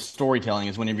real storytelling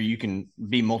is whenever you can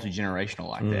be multi-generational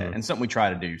like that. And something we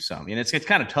try to do some, and it's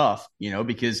kind of tough,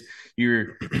 because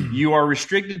you are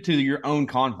restricted to your own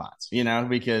confines,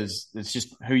 because it's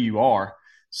just who you are.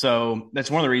 So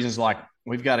that's one of the reasons, like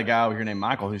we've got a guy over here named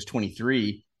Michael, who's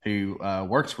 23, who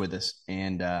works with us,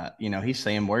 and he's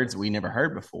saying words that we never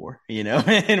heard before,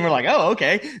 and we're like, oh,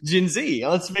 okay, Gen Z,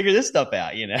 let's figure this stuff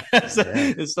out,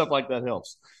 so stuff like that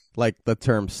helps. Like the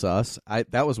term sus,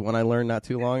 that was one I learned not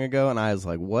too long ago, and I was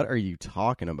like, what are you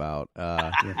talking about?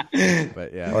 But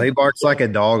yeah. Well, he barks like a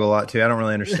dog a lot too. I don't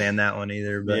really understand that one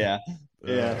either, but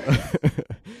yeah.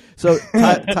 So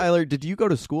Tyler, did you go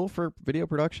to school for video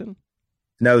production?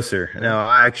 No, sir. No,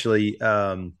 I actually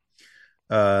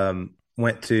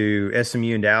went to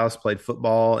SMU in Dallas, played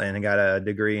football, and I got a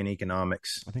degree in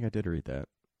economics. I think I did read that.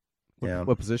 Yeah.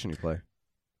 What position you play? It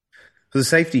was a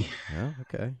safety. Oh,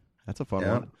 okay. That's a fun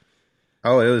one.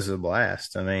 Oh, it was a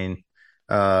blast. I mean,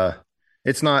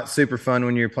 it's not super fun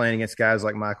when you're playing against guys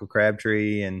like Michael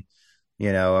Crabtree, and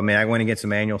I went against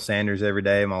Emmanuel Sanders every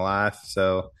day of my life.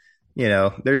 So,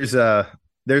 there's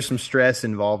some stress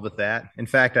involved with that. In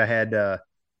fact, I had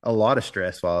a lot of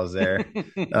stress while I was there.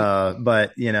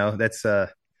 But that's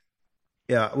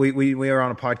yeah, we were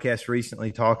on a podcast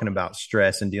recently talking about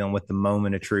stress and dealing with the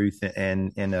moment of truth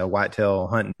and in a whitetail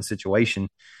hunting situation.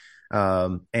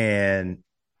 And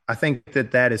I think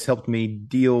that has helped me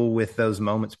deal with those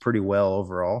moments pretty well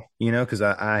overall, because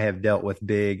I have dealt with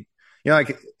big,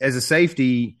 like as a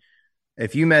safety,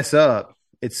 if you mess up,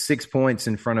 it's 6 points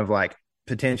in front of like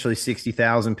potentially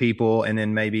 60,000 people. And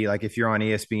then maybe like if you're on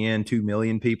ESPN, 2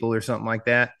 million people or something like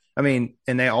that. I mean,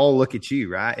 and they all look at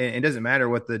you, right? And it doesn't matter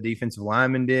what the defensive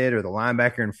lineman did or the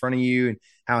linebacker in front of you and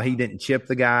how he didn't chip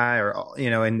the guy or,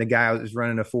 and the guy was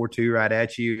running a 4-2 right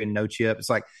at you and no chip. It's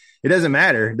like, it doesn't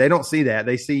matter. They don't see that.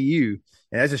 They see you.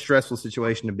 And that's a stressful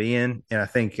situation to be in. And I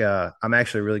think I'm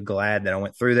actually really glad that I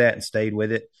went through that and stayed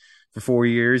with it for 4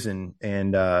 years and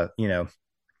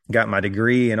got my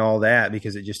degree and all that,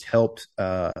 because it just helped.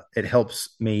 It helps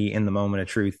me in the moment of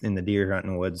truth in the deer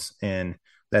hunting woods. And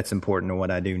that's important to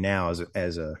what I do now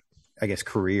as a, I guess,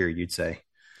 career, you'd say.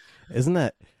 Isn't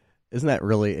that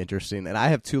really interesting? And I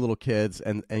have 2 little kids,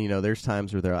 and there's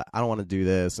times where they're like, I don't want to do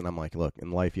this, and I'm like, look,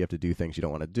 in life you have to do things you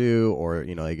don't want to do, or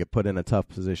they get put in a tough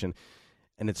position,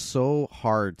 and it's so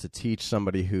hard to teach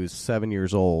somebody who's 7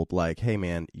 years old, like, hey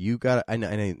man, you got. I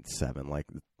know 7, like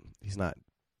he's not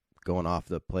going off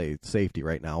to play safety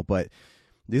right now, but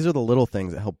these are the little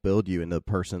things that help build you into the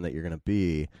person that you're going to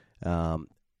be,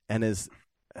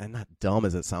 and not dumb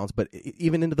as it sounds, but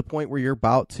even into the point where you're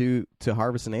about to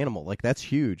harvest an animal, like that's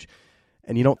huge.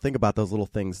 And you don't think about those little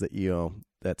things that,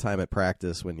 that time at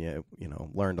practice when you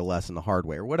learned a lesson the hard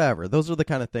way or whatever. Those are the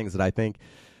kind of things that I think,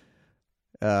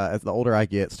 as the older I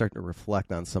get, starting to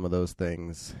reflect on some of those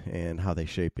things and how they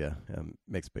shape you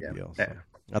makes a big deal. So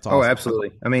that's awesome. Oh,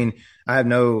 absolutely. I mean, I have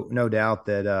no doubt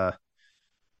that,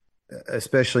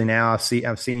 especially now I've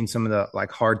seen some of the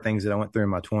like hard things that I went through in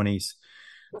my 20s.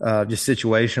 Just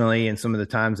situationally, and some of the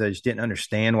times I just didn't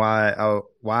understand why I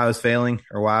was failing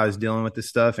or why I was dealing with this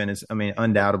stuff. And it's, I mean,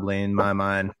 undoubtedly in my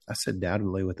mind, I said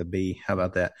doubtedly with a B. How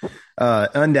about that?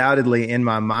 Undoubtedly in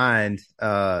my mind,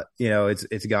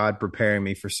 it's God preparing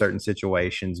me for certain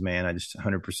situations, man. I just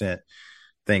 100%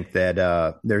 think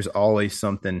that there's always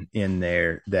something in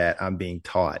there that I'm being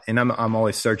taught, and I'm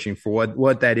always searching for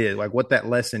what that is, like what that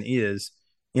lesson is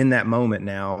in that moment.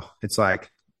 Now it's like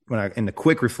in the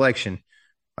quick reflection,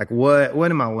 like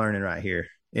what am I learning right here?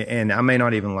 And I may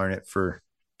not even learn it for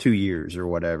 2 years or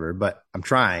whatever, but I'm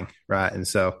trying, right? And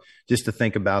so just to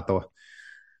think about the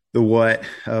what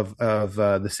of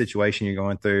the situation you're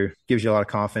going through gives you a lot of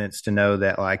confidence to know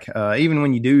that, like, even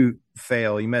when you do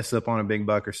fail, you mess up on a big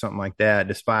buck or something like that,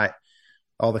 despite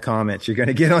all the comments you're going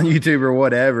to get on YouTube or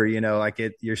whatever,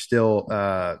 you're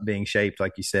still being shaped,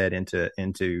 like you said,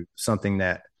 into something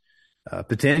that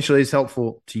potentially is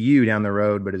helpful to you down the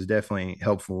road, but is definitely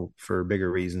helpful for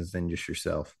bigger reasons than just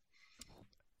yourself.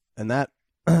 And that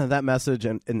message,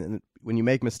 and when you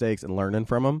make mistakes and learning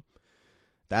from them,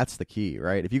 that's the key,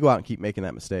 right? If you go out and keep making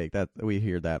that mistake, that we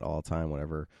hear that all the time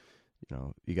whenever,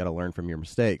 you got to learn from your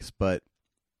mistakes. But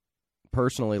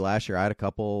personally, last year I had a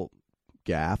couple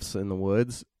gaffes in the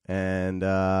woods, and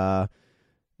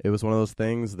it was one of those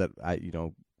things that I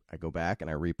go back and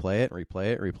I replay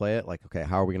it. Like, okay,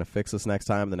 how are we going to fix this next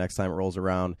time? The next time it rolls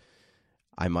around,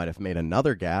 I might have made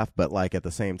another gaff, but like at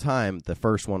the same time, the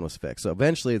first one was fixed. So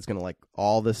eventually it's going to, like,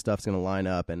 all this stuff's going to line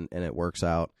up and it works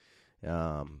out.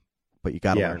 But you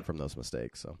got to learn from those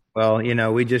mistakes. So, well,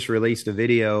 we just released a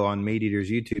video on Meat Eater's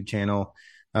YouTube channel.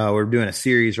 We're doing a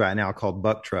series right now called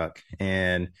Buck Truck,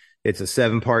 and it's a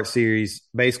 7-part series,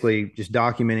 basically just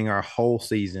documenting our whole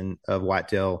season of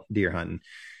whitetail deer hunting.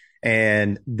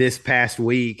 And this past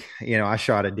week, I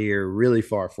shot a deer really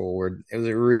far forward. It was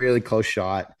a really close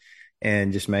shot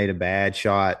and just made a bad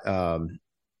shot.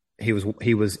 He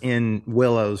was in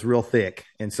willows real thick.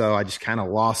 And so I just kind of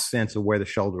lost sense of where the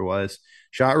shoulder was.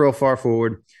 Shot real far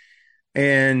forward.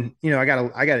 And, I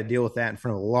got to deal with that in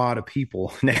front of a lot of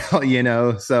people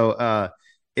now, So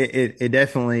it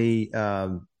definitely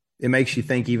it makes you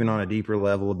think even on a deeper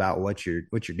level about what you're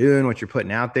doing, what you're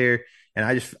putting out there.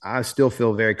 And I still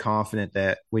feel very confident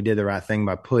that we did the right thing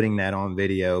by putting that on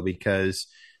video, because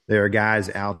there are guys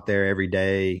out there every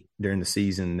day during the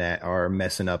season that are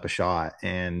messing up a shot.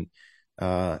 And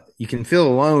you can feel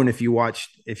alone if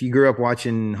you grew up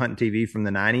watching hunting TV from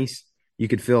the 90s, you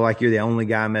could feel like you're the only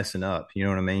guy messing up. You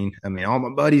know what I mean? I mean, all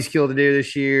my buddies killed a deer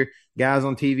this year. Guys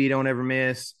on TV don't ever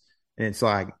miss. And it's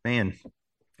like, man,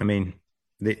 I mean,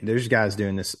 there's guys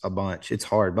doing this a bunch. It's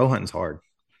hard. Bow hunting's hard.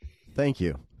 Thank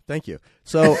you.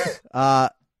 So,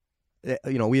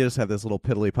 we just have this little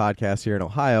piddly podcast here in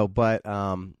Ohio, but,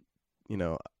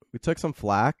 we took some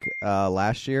flack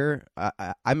last year.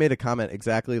 I made a comment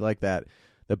exactly like that.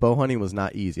 The bow hunting was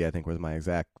not easy, I think was my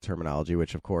exact terminology,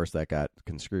 which of course that got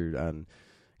construed on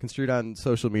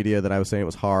social media that I was saying it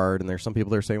was hard, and there's some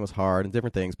people that are saying it was hard and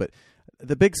different things. But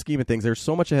the big scheme of things, there's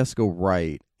so much that has to go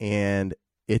right, and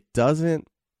it doesn't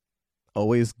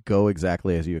always go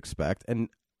exactly as you expect. And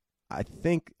I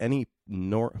think any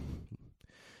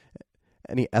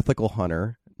ethical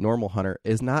hunter, normal hunter,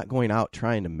 is not going out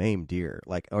trying to maim deer,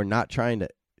 or not trying to.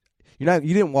 You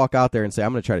didn't walk out there and say,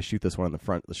 I'm going to try to shoot this one in the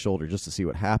front of the shoulder just to see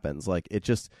what happens. Like, it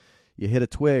just, you hit a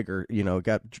twig or, it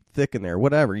got thick in there,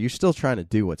 whatever. You're still trying to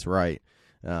do what's right.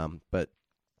 But,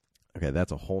 okay,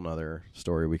 that's a whole nother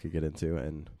story we could get into,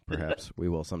 and perhaps we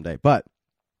will someday. But,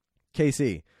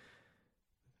 Casey,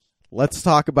 let's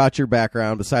talk about your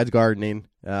background besides gardening.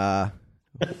 What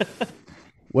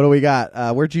do we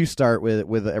got? Where'd you start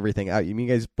with everything out? You mean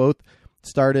you guys both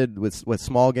started with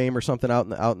small game or something out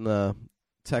in the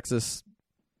Texas?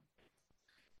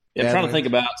 Yeah, I'm trying to think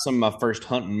about some of my first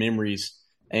hunting memories,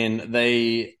 and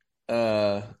they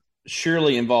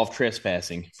surely involve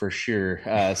trespassing for sure.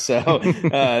 So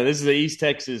this is the East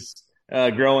Texas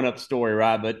growing up story,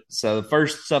 right? But so the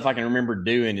first stuff I can remember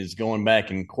doing is going back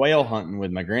and quail hunting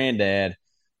with my granddad,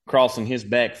 crossing his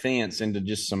back fence into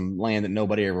just some land that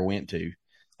nobody ever went to.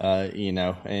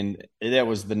 And that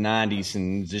was the 90s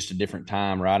and just a different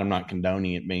time, right? I'm not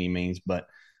condoning it by any means, but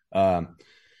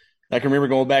I can remember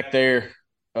going back there,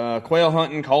 quail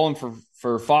hunting, calling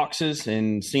for foxes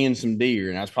and seeing some deer.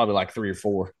 And I was probably like 3 or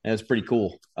 4. And it was pretty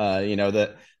cool. And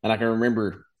I can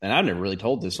remember, and I've never really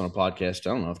told this on a podcast.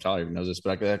 I don't know if Tyler even knows this,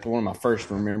 but one of my first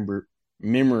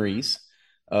memories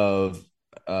of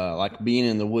like being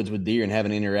in the woods with deer and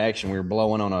having an interaction. We were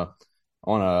blowing on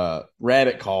a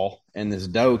rabbit call, and this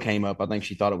doe came up. I think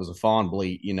she thought it was a fawn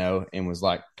bleat, and was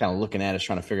like kind of looking at us,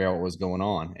 trying to figure out what was going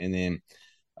on. And then,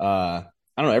 I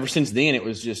don't know, ever since then, it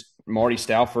was just Marty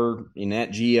Stauffer, Nat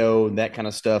Geo, that kind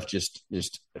of stuff, just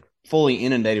fully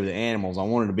inundated with animals. I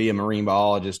wanted to be a marine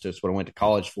biologist. That's what I went to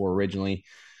college for originally,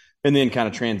 and then kind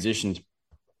of transitioned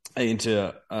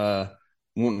into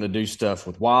wanting to do stuff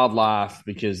with wildlife,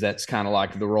 because that's kind of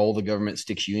like the role the government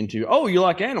sticks you into. Oh, you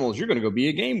like animals, you're going to go be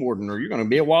a game warden, or you're going to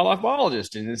be a wildlife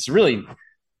biologist. And it's really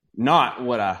not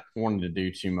what I wanted to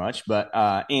do too much, but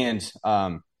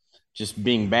just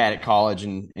being bad at college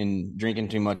and drinking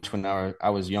too much when I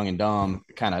was young and dumb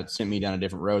kind of sent me down a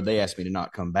different road. They asked me to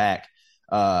not come back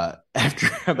after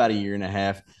about a year and a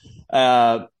half.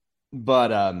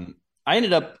 But I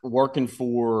ended up working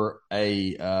for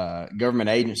a government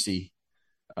agency,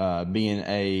 being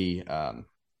a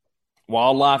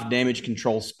wildlife damage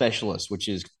control specialist, which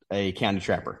is a county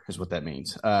trapper, is what that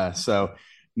means. So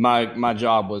my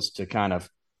job was to kind of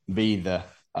be the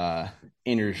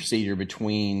interceder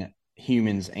between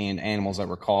humans and animals that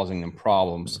were causing them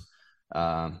problems,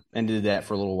 and did that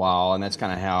for a little while. And that's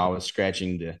kind of how I was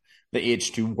scratching the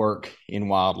itch to work in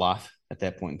wildlife at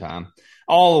that point in time,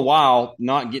 all the while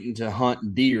not getting to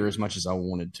hunt deer as much as I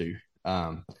wanted to.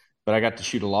 But I got to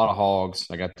shoot a lot of hogs.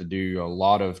 I got to do a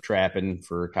lot of trapping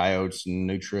for coyotes and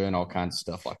nutria and all kinds of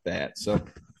stuff like that. So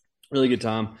really good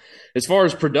time. As far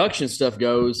as production stuff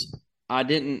goes, I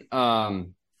didn't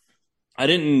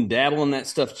dabble in that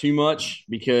stuff too much,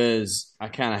 because I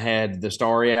kind of had the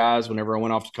starry eyes whenever I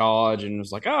went off to college and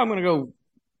was like, oh, I'm going to go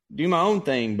do my own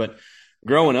thing. But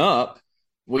growing up,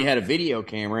 we had a video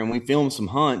camera and we filmed some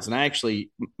hunts. And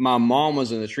my mom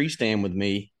was in the tree stand with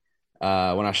me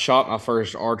when I shot my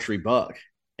first archery buck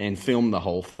and filmed the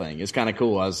whole thing. It's kind of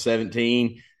cool. I was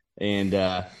 17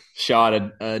 and shot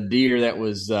a deer that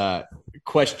was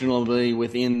questionably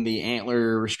within the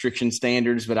antler restriction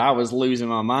standards, but I was losing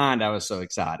my mind. I was so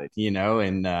excited,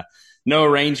 and no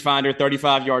rangefinder,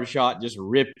 35-yard shot, just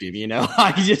ripped him,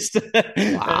 like just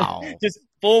wow, just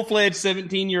full-fledged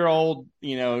 17-year-old,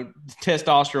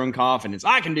 testosterone confidence.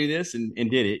 I can do this, and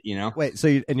did it, Wait, so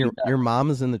your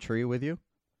mom is in the tree with you?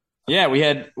 Yeah, we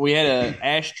had an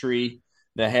ash tree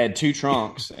that had 2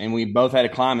 trunks, and we both had a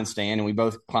climbing stand, and we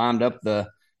both climbed up the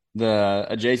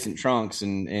adjacent trunks,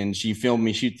 and she filmed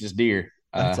me shoot this deer.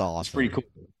 That's awesome. It's pretty cool.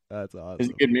 That's awesome. It's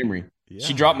a good memory. Yeah.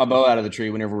 She dropped my bow out of the tree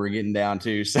whenever we were getting down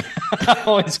too, so I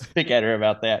always pick at her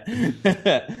about that.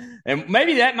 And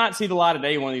maybe that might see the light of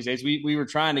day one of these days. We were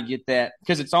trying to get that,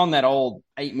 because it's on that old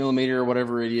 8mm or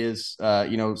whatever it is,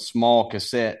 small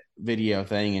cassette video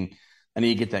thing, and I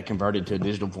need to get that converted to a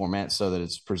digital format so that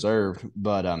it's preserved.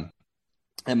 But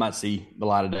it might see the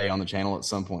light of day on the channel at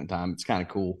some point in time. It's kind of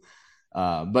cool.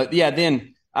 But yeah,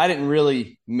 then I didn't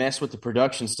really mess with the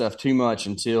production stuff too much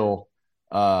until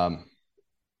I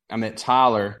met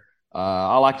Tyler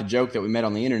I like to joke that we met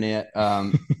on the internet,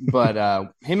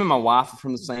 but him and my wife are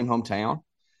from the same hometown,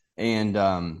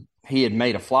 and he had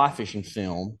made a fly fishing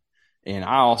film, and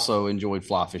I also enjoyed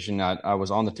fly fishing. I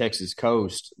was on the Texas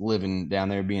coast, living down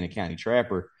there, being a county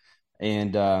trapper,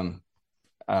 and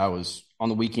I was on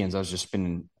the weekends. I was just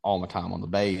spending all my time on the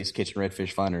bays, catching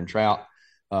redfish, flounder, and trout.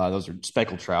 Those are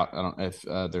speckled trout. I don't know if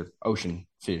they're ocean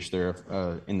fish.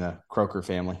 They're in the croaker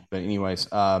family. But anyways,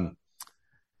 I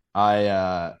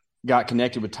got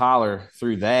connected with Tyler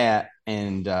through that,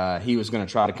 and he was going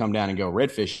to try to come down and go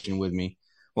red fishing with me.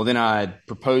 Well, then I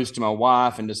proposed to my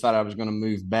wife and decided I was going to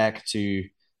move back to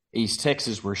East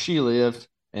Texas where she lived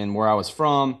and where I was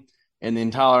from. And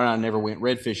then Tyler and I never went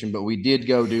red fishing, but we did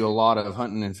go do a lot of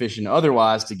hunting and fishing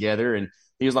otherwise together. And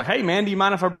he was like, "Hey man, do you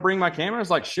mind if I bring my camera?" I was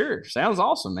like, "Sure, sounds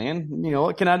awesome, man. You know,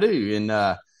 what can I do?" And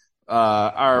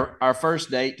our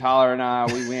first date, Tyler and I,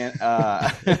 we went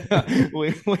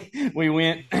we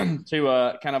went to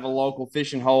a kind of a local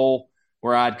fishing hole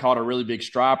where I'd caught a really big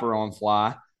striper on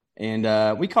fly,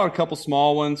 and we caught a couple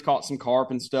small ones, caught some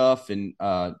carp and stuff, and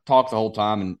talked the whole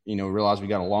time, and realized we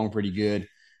got along pretty good.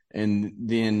 And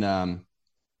then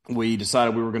we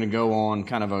decided we were going to go on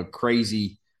kind of a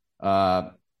crazy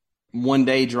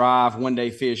 1-day drive, 1-day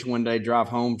fish, 1-day drive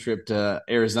home trip to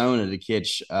Arizona to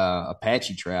catch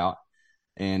Apache trout,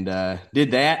 and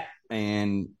did that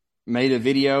and made a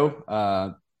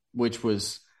video, which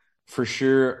was for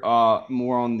sure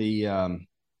more on the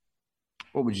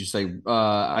what would you say?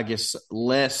 I guess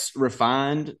less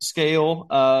refined scale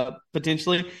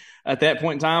potentially at that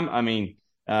point in time. I mean,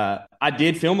 I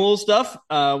did film a little stuff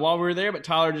while we were there, but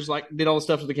Tyler just did all the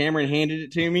stuff with the camera and handed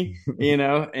it to me, and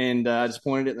I just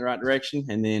pointed it in the right direction.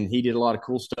 And then he did a lot of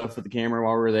cool stuff with the camera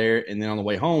while we were there. And then on the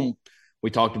way home,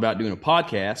 we talked about doing a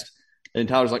podcast. And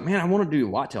Tyler's like, "Man, I want to do a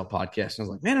whitetail podcast." And I was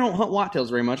like, "Man, I don't hunt whitetails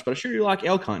very much, but I sure do like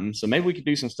elk hunting. So maybe we could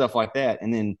do some stuff like that."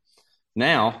 And then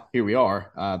now here we are.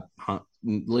 I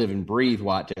live and breathe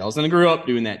whitetails, and I grew up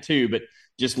doing that too. But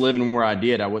just living where I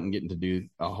did, I wasn't getting to do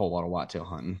a whole lot of whitetail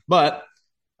hunting. But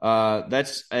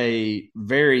that's a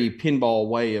very pinball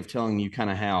way of telling you kind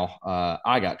of how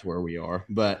I got to where we are.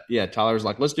 But yeah, Tyler's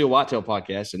like, "Let's do a whitetail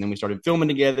podcast," and then we started filming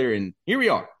together, and here we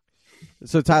are.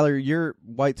 So Tyler, your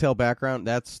whitetail background,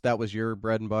 that was your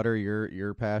bread and butter,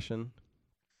 your passion?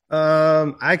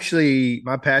 Actually,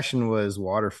 my passion was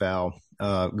waterfowl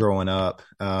growing up.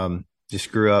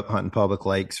 Just grew up hunting public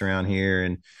lakes around here,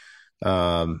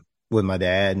 and with my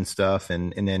dad and stuff.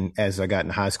 And then as I got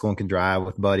in high school and could drive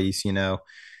with buddies,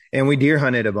 and we deer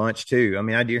hunted a bunch too. I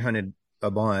mean, I deer hunted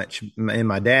a bunch, and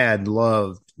my dad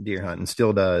loved deer hunting,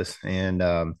 still does.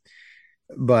 And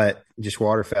but just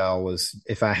waterfowl was,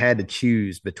 if I had to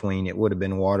choose between, it would have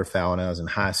been waterfowl when I was in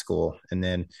high school. And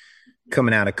then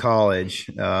coming out of college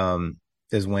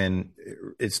is when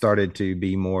it started to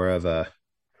be more of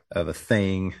a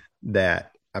thing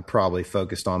that I probably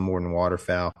focused on more than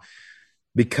waterfowl,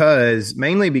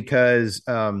 mainly because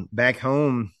back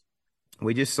home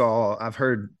we just saw, I've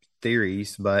heard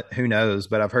theories, but who knows,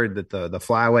 but I've heard that the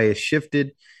flyway has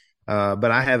shifted.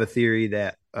 But I have a theory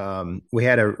that we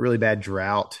had a really bad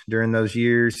drought during those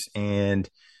years, and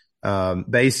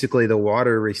basically the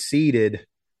water receded.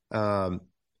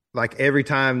 Like every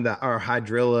time that our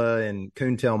hydrilla and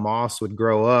coontail moss would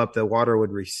grow up, the water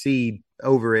would recede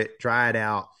over it, dry it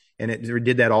out. And it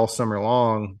did that all summer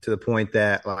long, to the point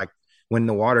that when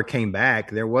the water came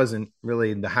back, there wasn't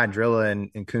really the hydrilla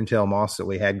and coontail moss that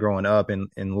we had growing up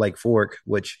in Lake Fork,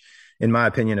 which in my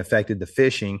opinion affected the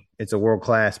fishing. It's a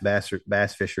world-class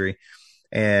bass fishery.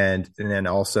 And then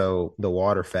also the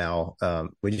waterfowl.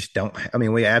 We just don't,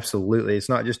 we absolutely, it's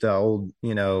not just an old,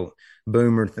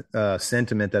 boomer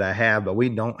sentiment that I have, but we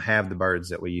don't have the birds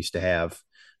that we used to have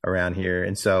around here.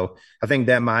 And so I think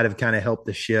that might have kind of helped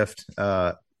the shift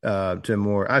to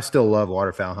more. I still love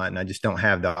waterfowl hunting. I just don't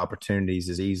have the opportunities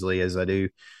as easily as I do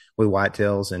with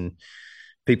whitetails, and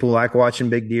people like watching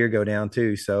big deer go down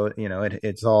too. So,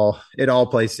 it all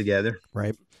plays together.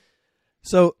 Right.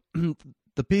 So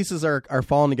the pieces are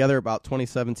falling together about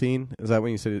 2017. Is that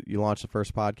when you said you launched the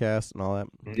first podcast and all that?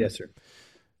 Yes, sir.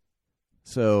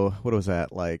 So what was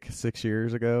that, like 6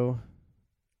 years ago?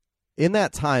 In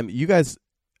that time, you guys,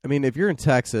 if you're in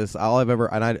Texas, I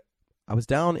was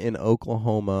down in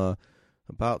Oklahoma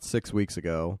about 6 weeks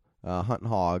ago, hunting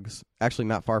hogs, actually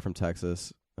not far from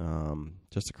Texas,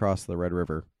 just across the Red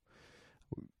River.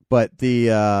 But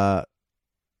I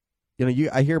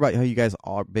hear about how you guys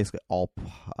are basically all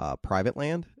private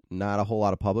land, not a whole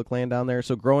lot of public land down there.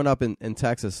 So growing up in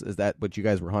Texas, is that what you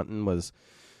guys were hunting, was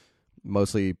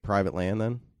mostly private land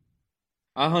then?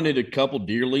 I hunted a couple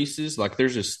deer leases. Like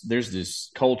there's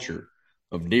this culture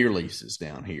of deer leases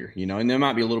down here, and there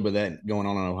might be a little bit of that going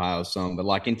on in Ohio some, but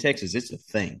like in Texas, it's a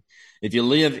thing. If you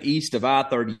live east of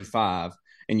I-35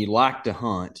 and you like to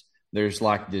hunt, there's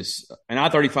like this, and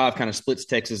I-35 kind of splits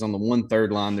Texas on the 1/3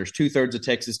 line. There's 2/3 of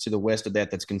Texas to the west of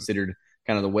that. That's considered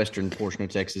kind of the western portion of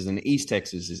Texas, and East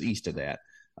Texas is east of that.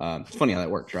 It's funny how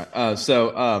that works, right?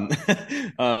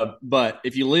 But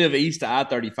if you live east of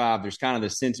I-35, there's kind of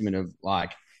this sentiment of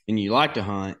like, and you like to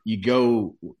hunt, you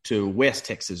go to West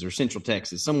Texas or Central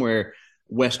Texas, somewhere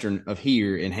western of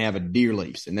here, and have a deer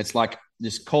lease. And that's like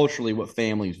just culturally what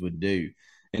families would do.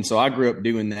 And so I grew up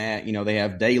doing that. They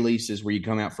have day leases where you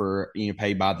come out for,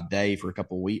 pay by the day for a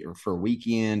couple of weeks or for a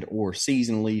weekend, or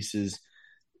season leases.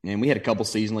 And we had a couple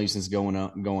season leases going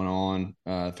on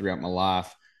throughout my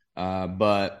life.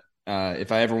 But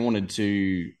if I ever wanted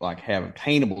to like have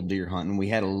obtainable deer hunting, we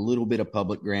had a little bit of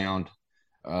public ground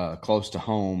close to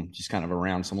home, just kind of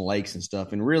around some lakes and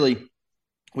stuff. And really,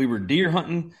 we were deer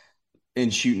hunting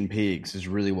and shooting pigs is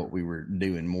really what we were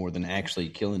doing more than actually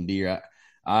killing deer.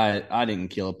 I didn't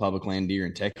kill a public land deer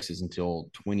in Texas until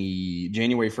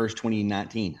January 1st,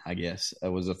 2019, I guess.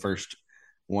 That was the first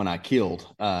one I killed.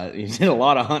 You did a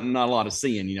lot of hunting, not a lot of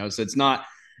seeing, so it's not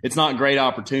a great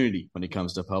opportunity when it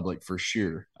comes to public for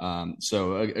sure.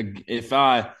 So if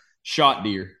I shot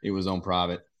deer, it was on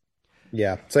private.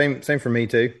 Yeah, same for me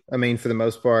too. I mean, for the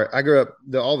most part, I grew up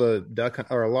all the duck hunt,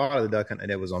 or a lot of the duck hunting I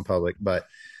did was on public, but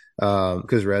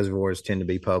because reservoirs tend to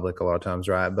be public a lot of times,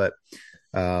 right? But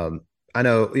I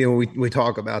know we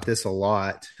talk about this a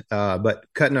lot, but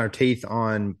cutting our teeth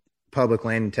on public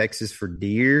land in Texas for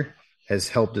deer has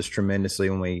helped us tremendously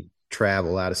when we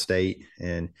travel out of state,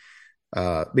 and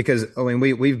because I mean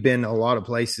we've been a lot of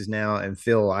places now and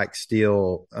feel like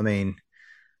still, I mean,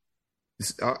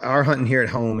 our hunting here at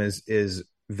home is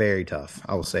very tough.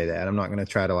 I will say that. I'm not going to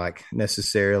try to like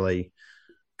necessarily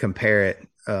compare it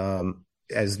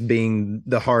as being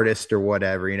the hardest or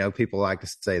whatever. People like to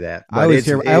say that. But I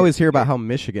always hear about how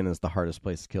Michigan is the hardest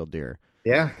place to kill deer.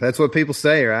 Yeah, that's what people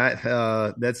say, right?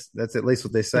 That's at least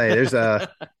what they say. There's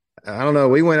I don't know.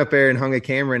 We went up there and hung a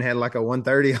camera and had like a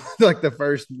 130 like the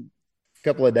first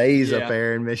couple of days up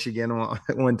there in Michigan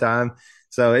one time.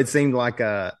 So it seemed like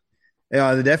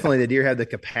definitely the deer have the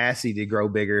capacity to grow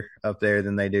bigger up there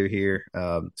than they do here.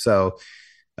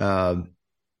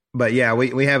 But yeah,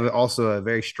 we have also a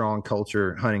very strong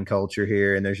hunting culture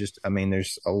here. And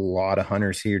there's a lot of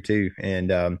hunters here too. And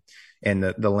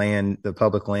the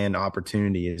public land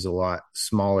opportunity is a lot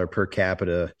smaller per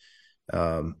capita,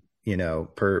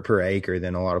 per acre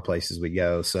than a lot of places we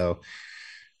go. So,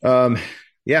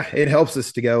 yeah, it helps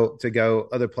us to go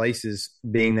other places,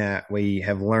 being that we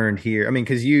have learned here. I mean,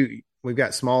 because we've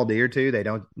got small deer too. They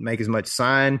don't make as much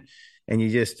sign, and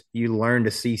you learn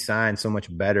to see sign so much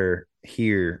better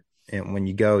here. And when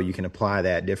you go, you can apply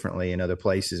that differently in other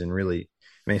places. And really,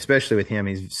 I mean, especially with him,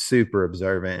 he's super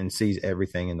observant and sees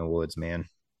everything in the woods, man.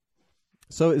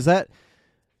 So is that,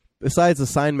 besides the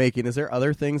sign making, is there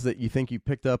other things that you think you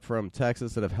picked up from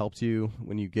Texas that have helped you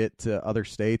when you get to other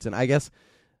states? And I guess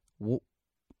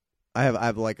I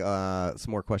have like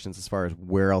some more questions as far as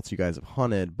where else you guys have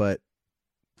hunted, but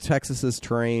Texas's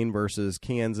terrain versus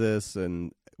Kansas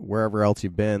and wherever else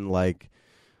you've been, like,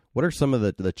 what are some of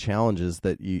the challenges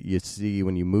that you see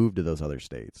when you move to those other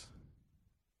states?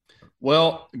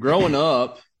 Well, growing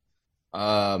up,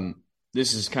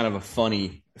 this is kind of a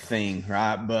funny thing,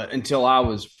 right? But until I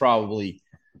was probably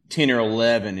 10 or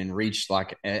 11 and reached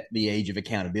like at the age of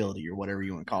accountability or whatever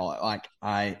you want to call it, like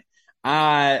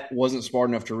I wasn't smart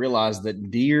enough to realize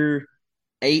that deer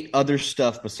ate other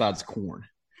stuff besides corn.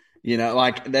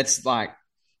 Like that's like,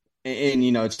 and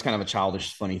it's kind of a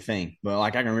childish, funny thing, but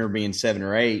like I can remember being 7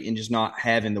 or 8 and just not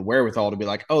having the wherewithal to be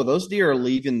like, oh, those deer are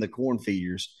leaving the corn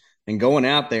feeders and going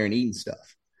out there and eating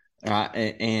stuff.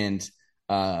 And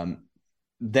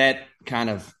that kind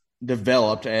of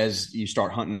developed as you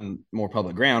start hunting more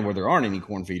public ground where there aren't any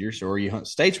corn feeders, or you hunt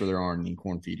states where there aren't any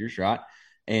corn feeders, right?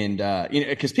 And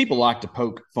because people like to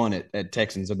poke fun at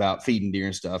Texans about feeding deer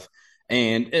and stuff,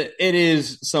 and it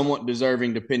is somewhat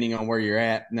deserving depending on where you're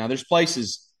at. Now, there's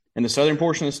places in the southern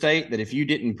portion of the state that if you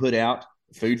didn't put out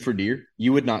food for deer,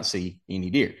 you would not see any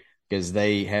deer because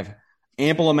they have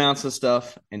ample amounts of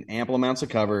stuff and ample amounts of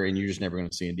cover, and you're just never going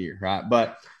to see a deer, right?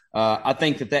 But I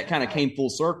think that kind of came full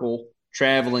circle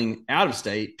traveling out of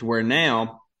state to where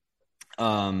now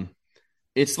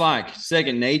it's like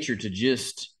second nature to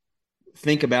just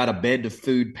think about a bed to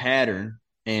food pattern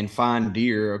and find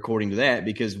deer according to that,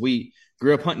 because we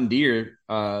grew up hunting deer,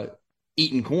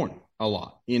 eating corn a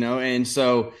lot, and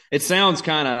so it sounds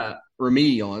kind of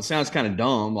remedial. It sounds kind of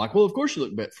dumb. Like, well, of course you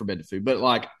look for bed to food, but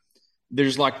like,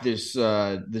 there's like this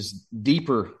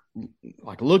deeper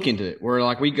like look into it. Where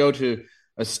like we go to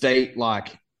a state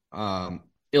like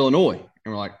Illinois,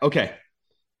 and we're like, okay,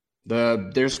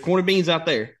 there's corn and beans out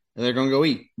there, and they're going to go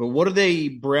eat. But what are they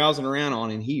browsing around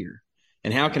on in here?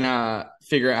 And how can I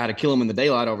figure out how to kill them in the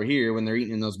daylight over here when they're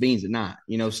eating those beans at night?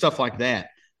 Stuff like that.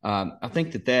 I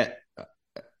think that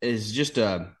is just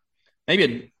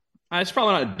maybe it's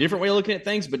probably not a different way of looking at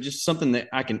things, but just something that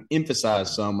I can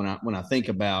emphasize some when I think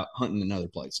about hunting in other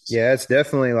places. Yeah, it's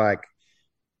definitely like,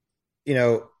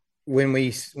 when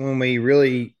we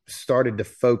really started to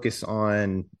focus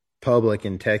on public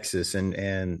in Texas,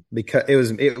 and because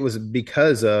it was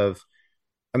because of,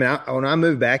 when I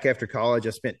moved back after college,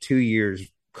 I spent 2 years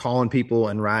calling people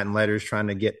and writing letters trying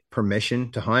to get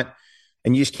permission to hunt,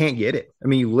 and you just can't get it. I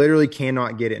mean, you literally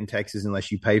cannot get it in Texas unless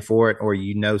you pay for it or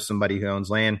somebody who owns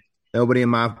land. Nobody in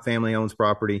my family owns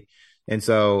property. And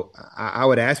so I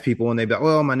would ask people, and they'd be like,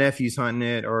 well, my nephew's hunting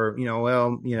it, or,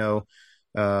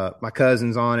 my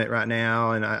cousin's on it right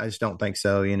now, and I just don't think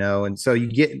so, And so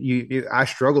I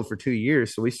struggled for 2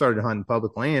 years. So we started hunting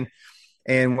public land.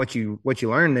 And what you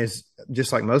learn is,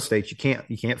 just like most states, you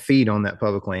can't feed on that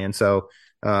public land. So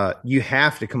you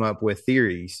have to come up with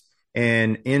theories.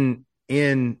 And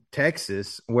in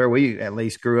Texas, where we at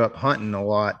least grew up hunting a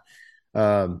lot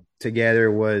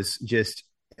together, was just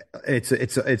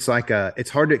it's like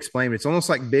it's hard to explain, but it's almost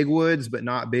like big woods, but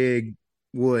not big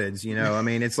woods. I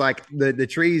mean, it's like the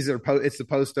trees it's the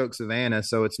post oak savanna,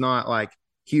 so it's not like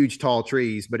huge tall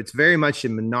trees, but it's very much a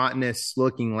monotonous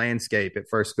looking landscape at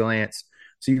first glance.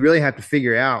 So you really have to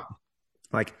figure out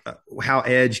like how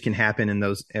edge can happen in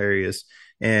those areas,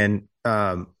 and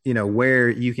where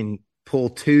you can pull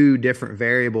two different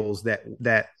variables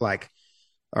that like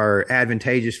are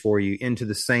advantageous for you into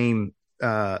the same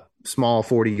small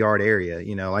 40-yard area,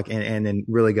 and then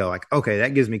really go like, okay,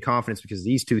 that gives me confidence because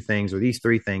these two things or these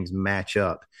three things match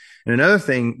up. And another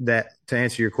thing that, to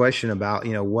answer your question about,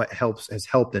 what has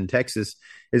helped in Texas,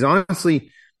 is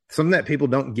honestly something that people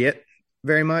don't get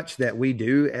very much, that we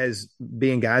do as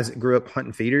being guys that grew up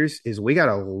hunting feeders, is we got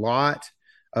a lot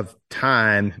of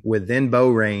time within bow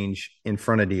range in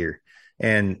front of deer.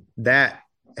 And that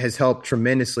has helped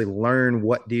tremendously learn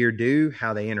what deer do,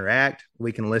 how they interact.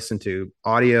 We can listen to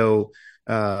auditory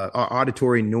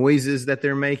noises that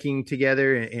they're making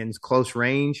together in close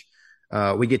range.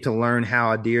 We get to learn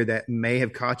how a deer that may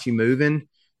have caught you moving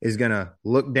is going to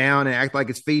look down and act like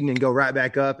it's feeding and go right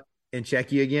back up and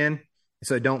check you again.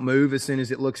 So don't move as soon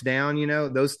as it looks down.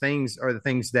 Those things are the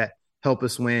things that help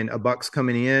us when a buck's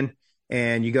coming in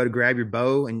and you go to grab your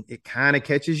bow and it kind of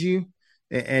catches you.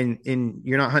 And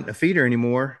you're not hunting a feeder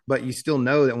anymore, but you still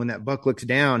know that when that buck looks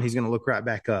down, he's going to look right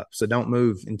back up. So don't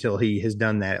move until he has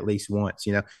done that at least once.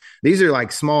 These are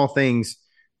like small things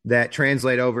that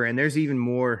translate over. And there's even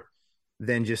more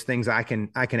than just things I can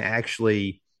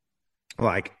actually,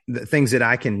 like the things that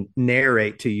I can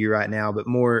narrate to you right now, but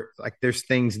more like there's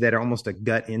things that are almost a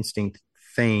gut instinct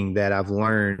thing that I've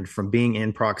learned from being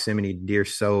in proximity to deer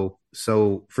so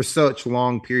for such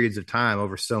long periods of time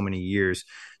over so many years.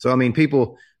 So I mean,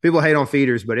 people hate on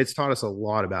feeders, but it's taught us a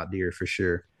lot about deer for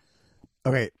sure.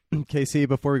 Okay, KC,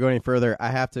 before we go any further, I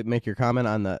have to make your comment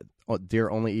on the deer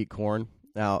only eat corn.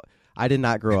 Now, I did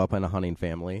not grow up in a hunting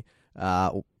family,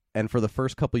 and for the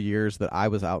first couple of years that I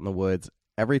was out in the woods,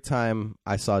 every time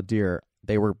I saw deer,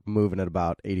 they were moving at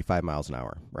about 85 miles an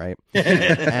hour, right?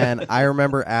 And I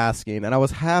remember asking, and I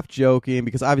was half joking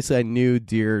because obviously I knew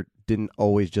deer didn't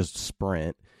always just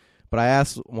sprint. But I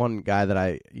asked one guy that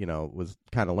I, was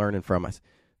kind of learning from, I said,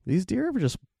 these deer ever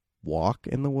just walk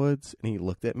in the woods? And he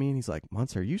looked at me and he's like,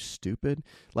 Muntz, are you stupid?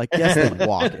 Like, yes, they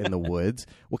walk in the woods.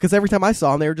 Well, because every time I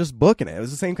saw them, they were just booking it. It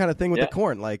was the same kind of thing with the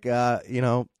corn. Like,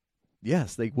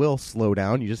 yes, they will slow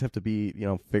down. You just have to be,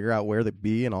 figure out where they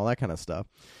be and all that kind of stuff.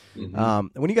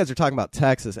 Mm-hmm. When you guys are talking about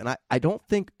Texas, and I don't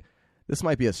think this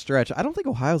might be a stretch, I don't think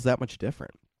Ohio's that much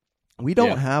different. We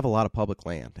don't have a lot of public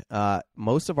land.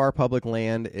 Most of our public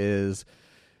land is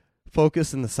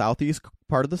focused in the southeast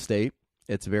part of the state.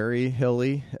 It's very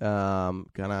hilly.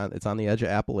 It's on the edge of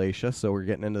Appalachia, so we're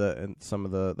getting into some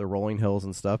of the rolling hills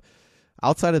and stuff.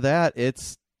 Outside of that,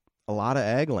 it's a lot of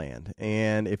ag land,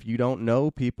 and if you don't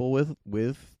know people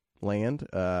with land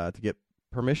to get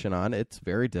permission on, it's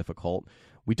very difficult.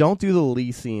 We don't do the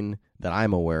leasing that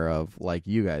I'm aware of like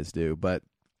you guys do, but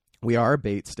we are a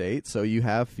bait state, so you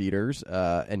have feeders,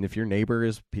 and if your neighbor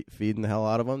is feeding the hell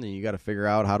out of them, then you got to figure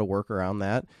out how to work around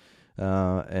that.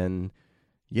 And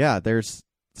yeah,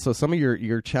 so some of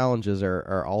your challenges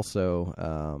are also,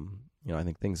 I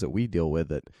think things that we deal with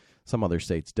that some other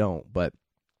states don't. But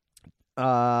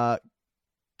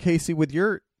Casey, with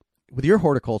your with your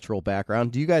horticultural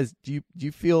background, do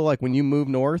you feel like when you move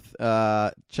north,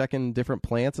 checking different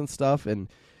plants and stuff,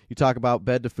 and you talk about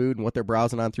bed to food and what they're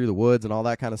browsing on through the woods and all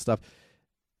that kind of stuff,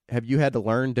 have you had to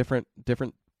learn different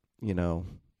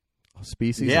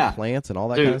species of plants and all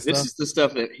that kind of stuff? This is the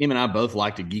stuff that him and I both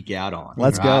like to geek out on.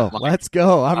 Let's go. Let's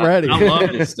go. I'm ready. I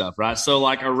love this stuff, right? So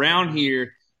like around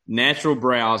here, natural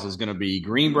browse is going to be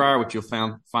greenbrier, which you'll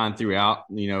find throughout,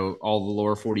 all the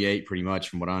lower 48 pretty much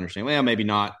from what I understand. Well, maybe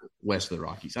not west of the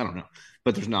Rockies. I don't know.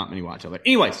 But there's not many whitetail there.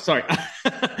 Anyways, sorry.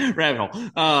 Rabbit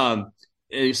hole.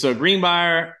 So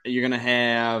greenbrier, you're going to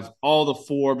have all the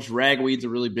forbs. Ragweed's a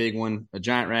really big one, a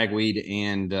giant ragweed,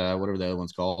 and whatever the other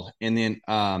one's called. And then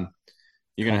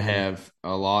you're going to have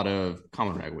a lot of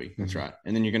common ragweed. That's right.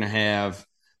 And then you're going to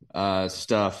have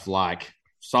stuff like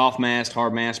soft mast,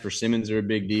 hard mast, persimmons are a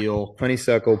big deal.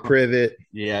 Honeysuckle, privet.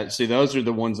 Yeah. See, those are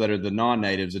the ones that are the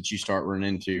non-natives that you start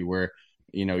running into where,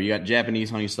 you got Japanese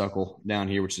honeysuckle down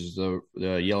here, which is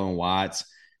the yellow and whites.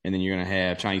 And then you're going to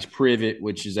have Chinese privet,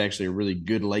 which is actually a really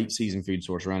good late season food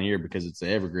source around here because it's the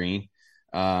evergreen.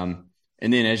 And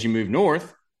then as you move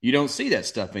north, you don't see that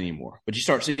stuff anymore, but you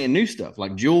start seeing new stuff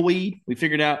like jewelweed. We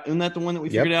figured out, isn't that the one that we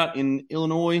figured out in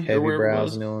Illinois? Heavy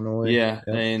browse in Illinois. Yeah.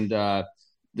 Yep. And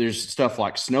there's stuff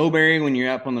like snowberry when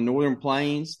you're up on the northern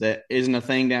plains that isn't a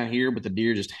thing down here, but the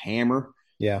deer just hammer.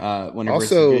 Yeah. Whenever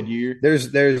also, it's a good year.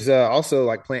 There's also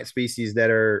like plant species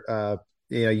that are,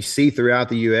 you see throughout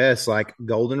the U.S. like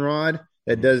goldenrod.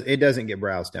 It doesn't get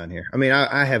browsed down here. I mean,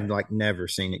 I have like never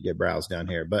seen it get browsed down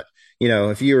here, but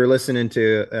if you were listening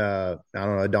to, I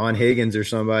don't know, Don Higgins or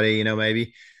somebody,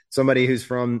 maybe somebody who's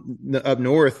from up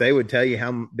north, they would tell you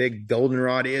how big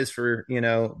goldenrod is for,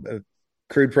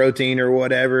 crude protein or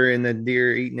whatever, and the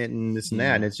deer eating it and this and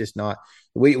that. And it's just not,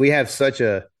 we have such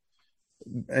and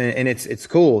it's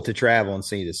cool to travel and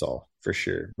see this all for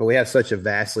sure, but we have such a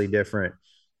vastly different,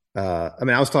 I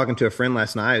was talking to a friend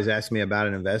last night who was asking me about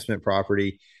an investment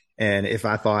property and if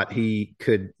I thought he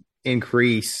could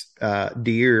increase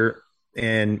deer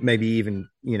and maybe even,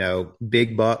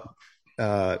 big buck,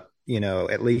 at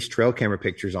least trail camera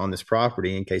pictures on this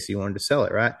property in case he wanted to sell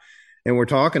it. Right. And we're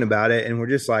talking about it and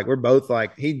we're both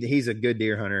like, he's a good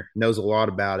deer hunter, knows a lot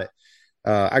about it.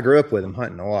 I grew up with him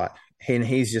hunting a lot. And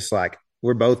he's just like,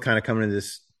 we're both kind of coming to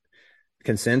this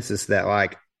consensus that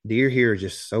like deer here are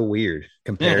just so weird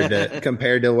compared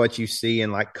to what you see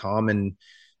in like common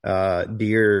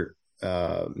deer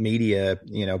media,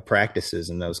 practices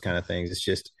and those kind of things. It's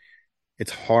just,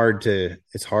 it's hard to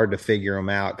figure them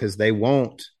out because they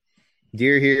won't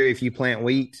deer here. If you plant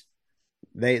wheat,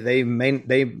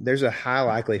 there's a high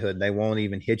likelihood they won't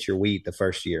even hit your wheat the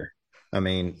first year.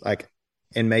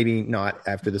 And maybe not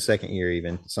after the second year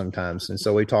even sometimes. And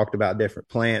so we talked about different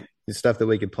plant stuff that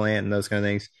we could plant and those kind of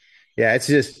things. Yeah. It's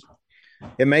just,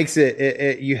 it makes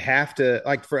it you have to,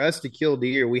 like, for us to kill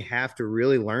deer, we have to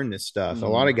really learn this stuff. Mm-hmm. A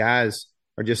lot of guys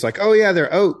are just like, oh yeah,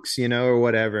 they're oaks, or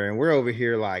whatever. And we're over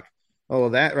here like, oh,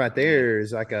 that right there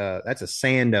is like that's a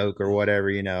sand oak or whatever,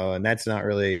 and that's not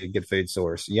really a good food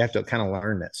source. You have to kind of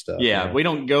learn that stuff. Yeah. We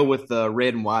don't go with the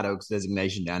red and white oaks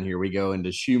designation down here. We go into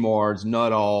shumards,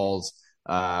 nuttalls,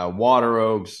 water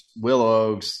oaks,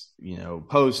 willow oaks,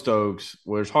 post oaks,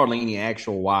 where there's hardly any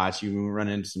actual whites. You run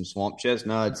into some swamp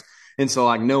chestnuts. And so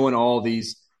like knowing all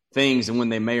these things and when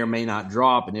they may or may not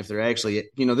drop. And if they're actually,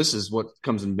 this is what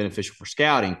comes in beneficial for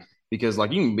scouting, because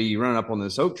like you can be running up on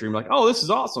this oak tree and be like, oh, this is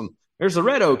awesome. There's a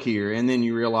red oak here. And then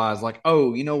you realize like,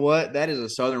 oh, you know what? That is a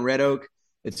southern red oak.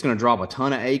 It's going to drop a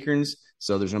ton of acorns.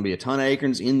 So there's going to be a ton of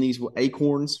acorns in these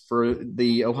acorns for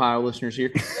the Ohio listeners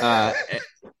here.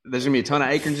 There's going to be a ton of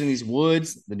acorns in these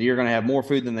woods. The deer are going to have more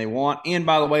food than they want. And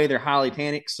by the way, they're highly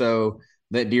tannic. So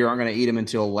that deer aren't going to eat them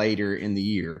until later in the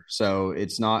year. So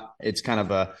it's kind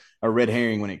of a red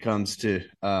herring when it comes to,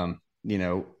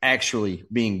 actually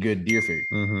being good deer food.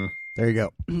 Mm-hmm. There you go.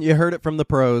 You heard it from the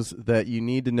pros that you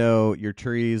need to know your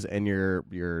trees and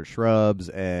your shrubs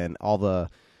and all the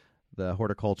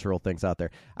horticultural things out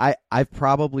there. I've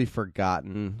probably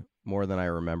forgotten more than I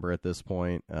remember at this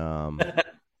point.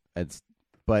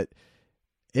 But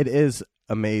it is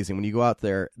amazing when you go out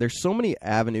there. There's so many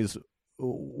avenues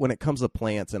when it comes to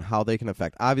plants and how they can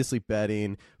affect, obviously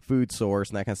bedding, food source,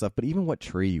 and that kind of stuff. But even what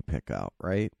tree you pick out,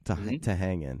 right, to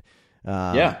hang in.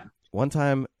 Yeah. One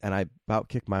time, and I about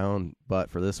kicked my own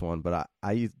butt for this one, but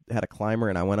I had a climber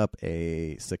and I went up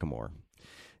a sycamore.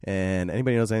 And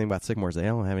anybody knows anything about sycamores, they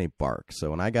don't have any bark.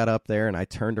 So when I got up there and I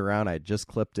turned around, I had just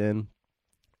clipped in,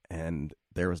 and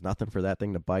there was nothing for that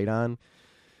thing to bite on.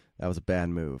 That was a bad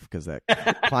move because that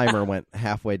climber went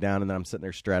halfway down, and then I'm sitting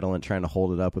there straddling, trying to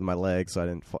hold it up with my legs, so I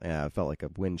didn't. I felt like a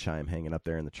wind chime hanging up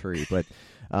there in the tree. But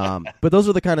those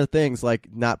are the kind of things like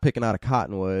not picking out a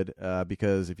cottonwood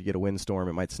because if you get a windstorm,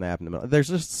 it might snap in the middle. There's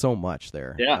just so much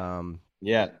there. Yeah,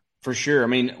 yeah, for sure. I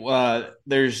mean,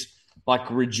 there's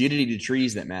like rigidity to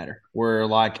trees that matter. Where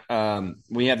like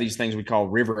we have these things we call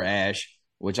river ash,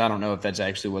 which I don't know if that's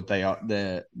actually what they are,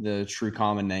 the true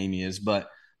common name is, but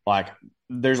like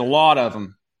there's a lot of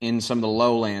them in some of the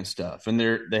lowland stuff, and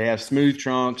they have smooth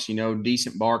trunks,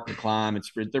 decent bark to climb.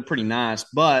 They're pretty nice,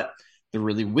 but they're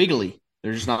really wiggly.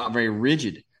 They're just not very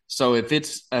rigid. So if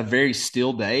it's a very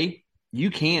still day, you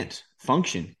can't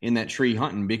function in that tree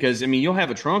hunting because you'll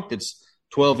have a trunk that's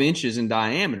 12 inches in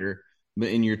diameter,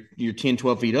 and you're 10,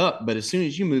 12 feet up. But as soon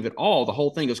as you move it all, the whole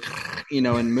thing goes,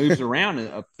 and moves around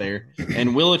up there.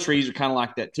 And willow trees are kind of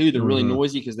like that too. They're really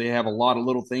noisy because they have a lot of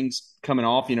little things coming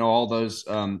off, all those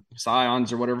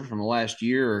scions or whatever from the last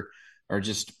year are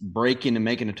just breaking and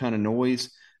making a ton of noise.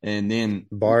 And then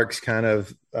bark's kind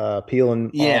of peeling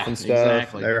off and stuff.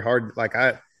 Exactly. They're hard. Like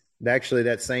actually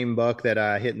that same buck that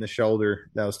I hit in the shoulder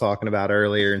that I was talking about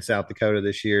earlier in South Dakota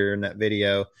this year in that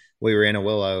video, we were in a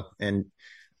willow, and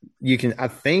you can, I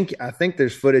think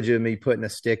there's footage of me putting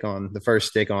the first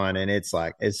stick on, and it's so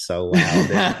loud.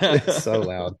 It's so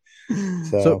loud.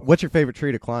 So what's your favorite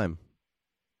tree to climb?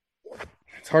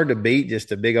 It's hard to beat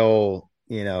just a big old,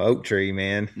 oak tree,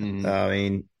 man.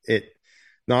 Mm-hmm. It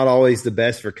not always the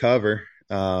best for cover,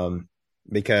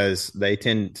 because they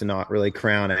tend to not really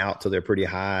crown out till they're pretty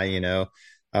high.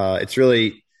 It's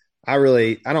really, I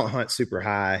don't hunt super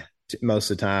high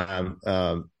most of the time.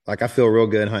 I feel real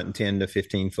good hunting 10 to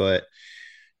 15 foot,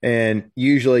 and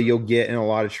usually you'll get in a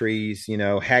lot of trees,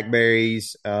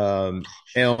 hackberries,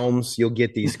 elms, you'll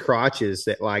get these crotches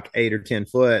that 8 or 10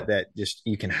 foot that just,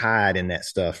 you can hide in that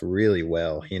stuff really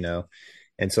well,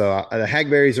 And so the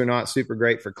hackberries are not super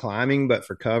great for climbing, but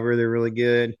for cover, they're really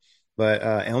good. But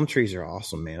elm trees are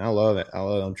awesome, man. I love it. I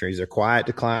love elm trees. They're quiet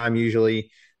to climb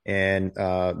usually, and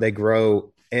they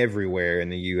grow everywhere in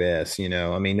the U.S.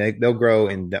 They'll grow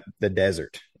in the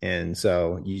desert, and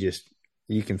so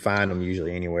you can find them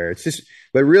usually anywhere.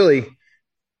 But really,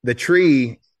 the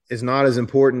tree is not as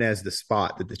important as the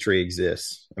spot that the tree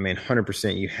exists.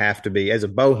 100%. You have to be, as a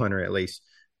bow hunter at least,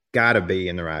 got to be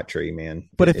in the right tree, man.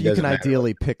 But if you can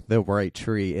ideally pick the right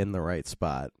tree in the right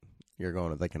spot, you're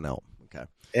going with an elm. Okay,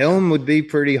 elm would be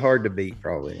pretty hard to beat,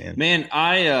 probably, man. Man,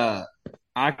 I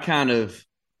kind of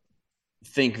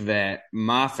think that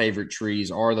my favorite trees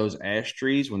are those ash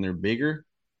trees when they're bigger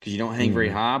because you don't hang very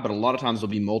high, but a lot of times they'll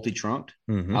be multi-trunked.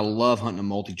 I love hunting a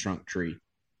multi-trunk tree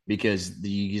because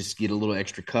you just get a little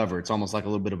extra cover. It's almost like a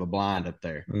little bit of a blind up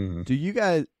there. Do you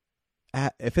guys,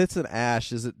 if it's an ash,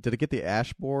 did it get the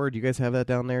ash borer? Do you guys have that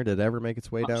down there? Did it ever make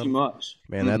its way Not down? Too much.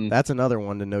 Man, that's another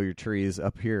one to know your trees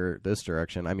up here this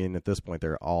direction. At this point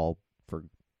they're all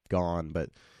gone, but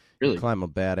really climb a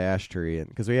bad ash tree, and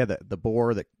because we had the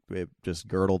borer that it just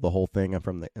girdled the whole thing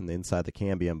from the inside the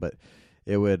cambium, but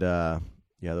it would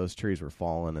those trees were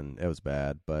falling and it was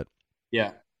bad. But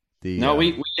yeah,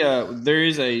 there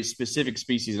is a specific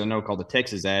species I know called the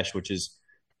Texas ash, which is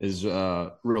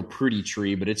a real pretty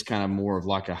tree, but it's kind of more of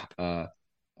like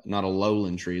not a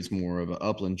lowland tree, it's more of an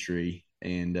upland tree.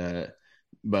 And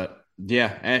but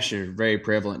yeah, ash are very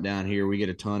prevalent down here. We get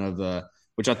a ton of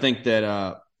which I think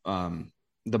that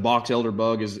the box elder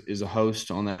bug is a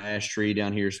host on the ash tree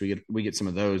down here, so we get some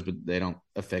of those, but they don't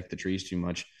affect the trees too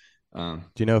much. Do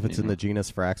you know if it's in the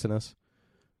genus Fraxinus?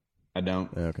 I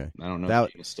don't. Okay, I don't know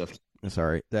that genus stuff.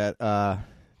 Sorry, that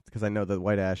because I know the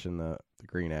white ash and the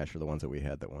green ash are the ones that we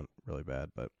had that went really bad.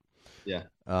 But yeah,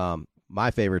 my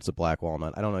favorite's the black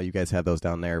walnut. I don't know, you guys have those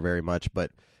down there very much,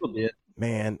 but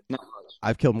man, not much.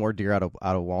 I've killed more deer out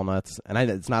of walnuts, and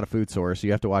it's not a food source.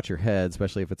 You have to watch your head,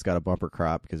 especially if it's got a bumper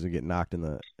crop, because you get knocked in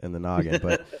the noggin.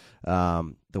 But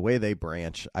the way they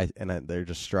branch, they're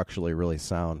just structurally really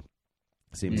sound.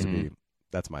 Seems to be,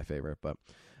 that's my favorite. But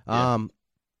man,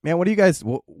 what do you guys?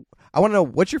 I want to know,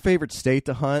 what's your favorite state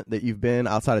to hunt that you've been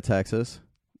outside of Texas?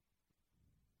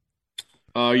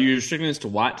 Are you restricting this to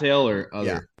whitetail or other?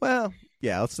 Yeah. Well,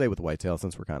 yeah, let's stay with whitetail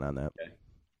since we're kind of on that.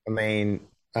 Okay.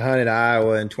 I hunted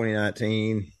Iowa in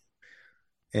 2019,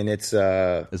 and it's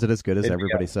is it as good as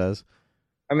everybody says?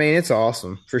 It's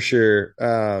awesome for sure.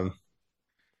 I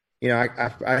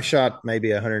shot maybe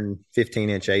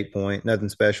 115-inch 8-point, nothing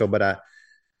special, but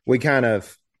we kind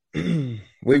of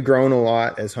we've grown a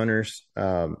lot as hunters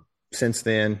since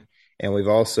then, and we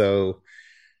also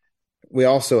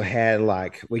had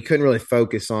we couldn't really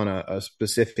focus on a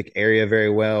specific area very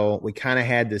well. We kind of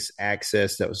had this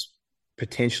access that was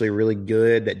potentially really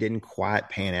good that didn't quite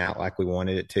pan out like we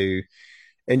wanted it to.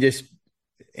 And just,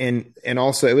 and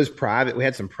also it was private. We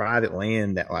had some private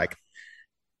land that like,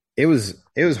 it was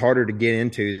harder to get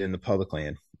into than the public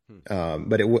land.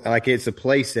 But it's a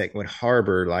place that would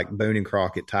harbor like Boone and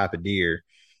Crockett type of deer.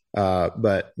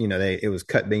 But it was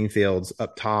cut bean fields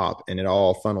up top, and it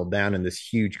all funneled down in this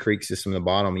huge creek system at the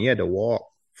bottom. You had to walk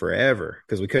forever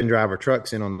because we couldn't drive our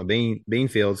trucks in on the bean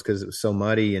fields because it was so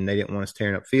muddy, and they didn't want us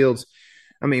tearing up fields.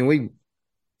 I mean,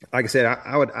 like I said,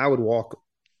 I would walk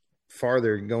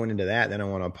farther going into that than I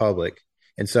went on public,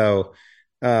 and so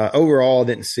overall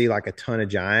didn't see like a ton of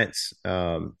giants.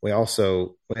 We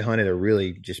hunted a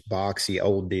really just boxy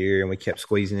old deer, and we kept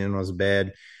squeezing in on his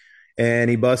bed. And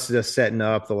he busted us setting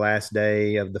up the last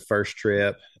day of the first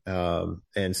trip.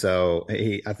 And so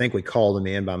I think we called him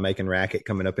in by making racket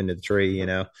coming up into the tree,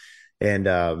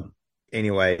 And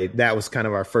anyway, that was kind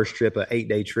of our first trip, an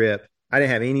 8-day trip. I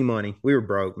didn't have any money. We were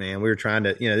broke, man. We were trying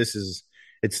to,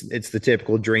 it's the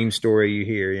typical dream story you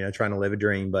hear, trying to live a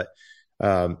dream. But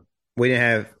we didn't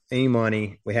have any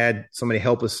money. We had somebody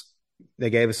help us. They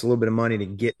gave us a little bit of money to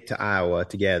get to Iowa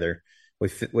together.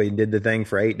 We did the thing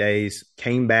for 8 days,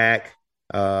 came back.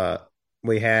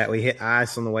 We hit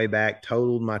ice on the way back,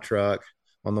 totaled my truck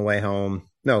on the way home.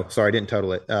 No, sorry, didn't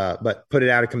total it, but put it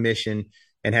out of commission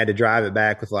and had to drive it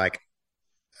back with like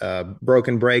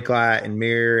broken brake light and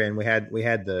mirror. And we had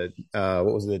the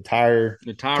what was it, the tire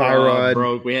rod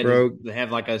broke. We had to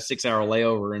have like a 6-hour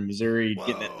layover in Missouri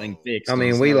getting that thing fixed. I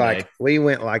mean, we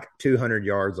went like 200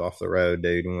 yards off the road,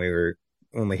 dude,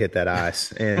 when we hit that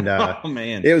ice. And oh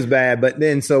man, it was bad. But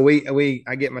then so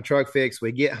I get my truck fixed,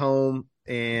 we get home,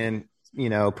 and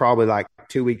probably like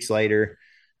 2 weeks later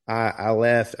I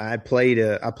left. I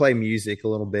play music a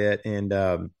little bit, and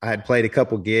I had played a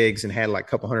couple gigs and had like a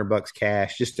couple $100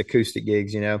 cash, just acoustic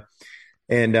gigs,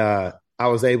 and I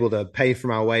was able to pay for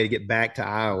my way to get back to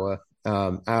Iowa.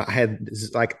 I had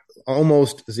like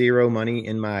almost zero money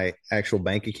in my actual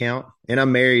bank account, and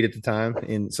I'm married at the time,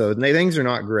 and so things are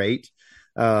not great.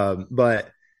 But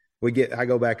I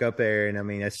go back up there, and I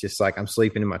mean, it's just like I'm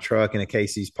sleeping in my truck in a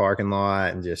Casey's parking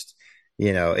lot, and just,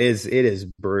 it is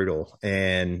brutal.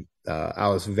 And, I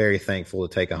was very thankful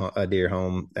to take a deer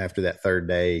home after that third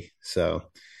day. So,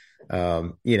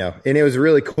 and it was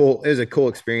really cool. It was a cool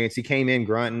experience. He came in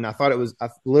grunting. I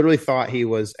literally thought he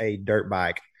was a dirt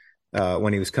bike,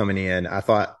 when he was coming in. I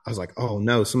was like, oh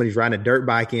no, somebody's riding a dirt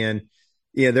bike in.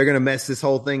 They're going to mess this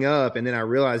whole thing up. And then I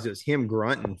realized it was him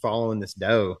grunting, following this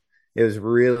doe. It was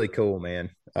really cool, man.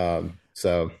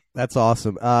 So that's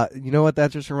awesome. You know what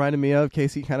that just reminded me of,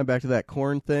 Casey, kind of back to that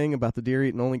corn thing about the deer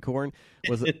eating only corn.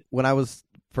 Was when I was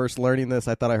first learning this,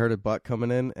 I thought I heard a buck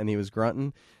coming in and he was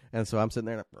grunting. And so I'm sitting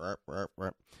there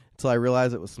until I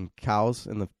realized it was some cows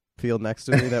in the field next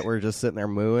to me that were just sitting there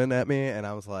mooing at me. And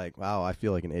I was like, wow, I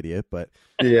feel like an idiot, but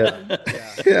yeah.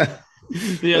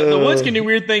 Yeah, the woods can do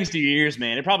weird things to your ears,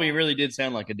 man. It probably really did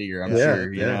sound like a deer, I'm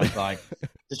sure. It's like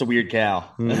just a weird cow.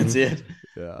 Mm-hmm. That's it.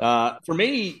 Yeah. For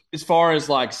me, as far as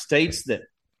like states that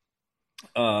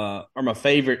are my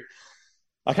favorite,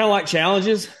 I kind of like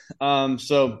challenges.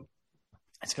 So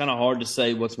it's kind of hard to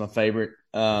say what's my favorite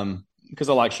because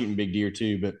I like shooting big deer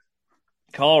too. But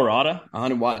Colorado, I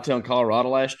hunted whitetail in Colorado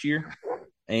last year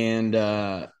and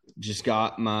just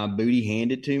got my booty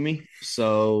handed to me.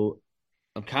 So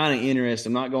I'm kind of interested.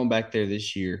 I'm not going back there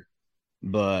this year,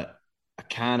 but I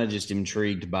kind of just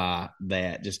intrigued by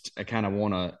that. Just I kind of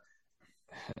want to.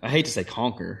 I hate to say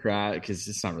conquer, right? Because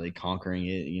it's not really conquering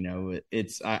it.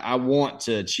 It's I want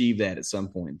to achieve that at some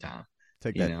point in time.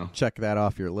 Check that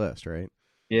off your list, right?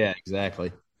 Yeah,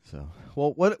 exactly. So,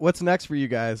 well, what's next for you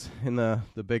guys in the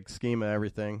big scheme of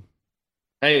everything?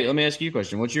 Hey, let me ask you a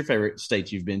question. What's your favorite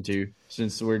states you've been to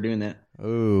since we're doing that?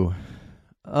 Ooh,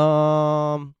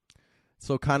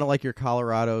 so kind of like your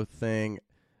Colorado thing,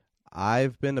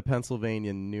 I've been to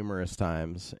Pennsylvania numerous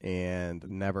times and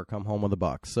never come home with a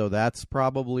buck. So that's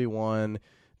probably one.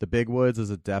 The Big Woods is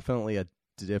definitely a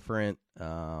different.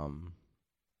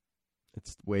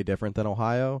 It's way different than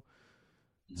Ohio.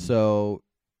 Mm-hmm. So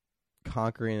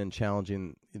conquering and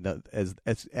challenging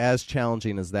as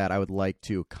challenging as that, I would like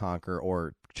to conquer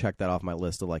or check that off my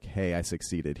list of like, hey, I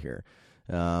succeeded here.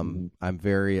 I'm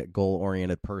very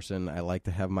goal-oriented person. I like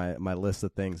to have my list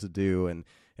of things to do, and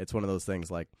it's one of those things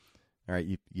like, all right,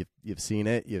 you've seen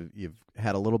it, you've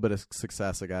had a little bit of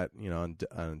success. I got on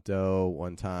a doe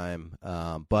one time,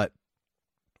 but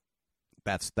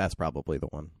that's probably the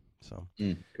one. So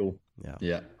cool.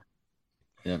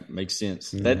 Yeah, makes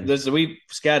sense. Mm-hmm. We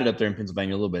scattered up there in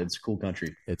Pennsylvania a little bit. It's a cool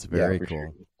country. It's very cool.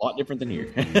 Sure. A lot different than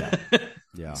here.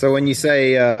 Yeah. So when you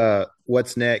say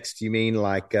what's next, you mean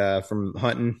like from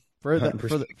hunting For the hunting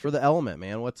perspective. for the element,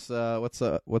 man. What's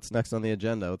next on the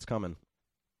agenda? What's coming?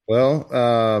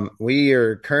 Well, we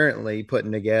are currently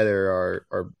putting together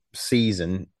our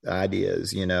season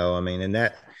ideas, I mean, and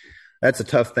that's a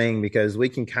tough thing because we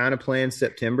can kind of plan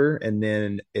September and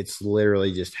then it's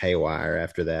literally just haywire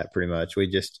after that, pretty much. We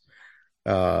just,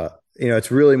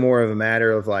 it's really more of a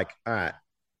matter of like, all right,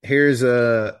 here's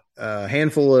a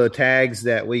handful of tags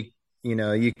that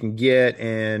you can get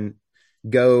and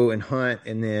go and hunt.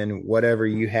 And then whatever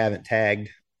you haven't tagged,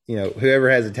 whoever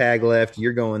has a tag left,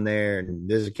 you're going there, and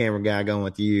there's a camera guy going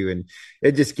with you, and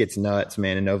it just gets nuts,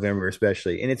 man, in November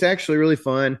especially. And it's actually really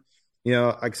fun.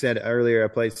 Like I said earlier, I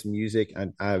played some music.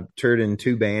 I've toured in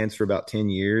 2 bands for about 10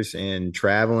 years, and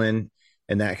traveling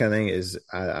and that kind of thing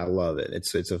I love it.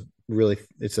 It's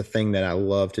a thing that I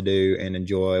love to do and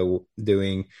enjoy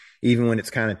doing, even when it's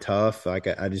kind of tough. Like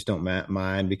I just don't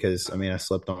mind because I mean, I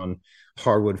slept on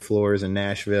hardwood floors in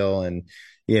Nashville and,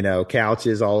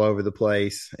 couches all over the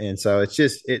place. And so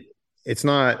it's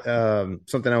not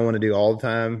something I want to do all the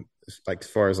time, like as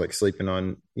far as like sleeping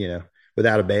on,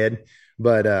 without a bed,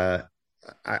 but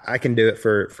I can do it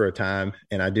for a time.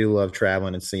 And I do love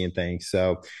traveling and seeing things.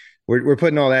 So we're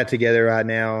putting all that together right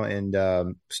now,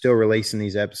 and still releasing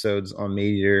these episodes on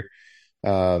MeatEater.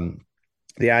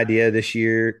 The idea this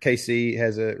year, KC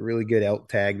has a really good elk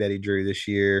tag that he drew this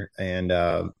year. And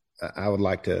I'd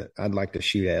like to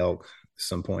shoot an elk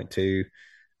some point too.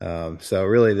 So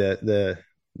really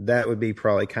that would be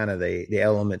probably kind of the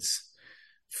elements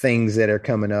things that are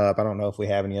coming up. I don't know if we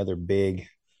have any other big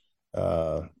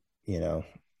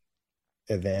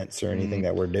events or anything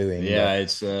that we're doing. Yeah,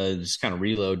 it's just kind of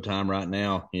reload time right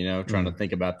now, trying to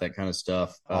think about that kind of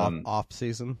stuff. Off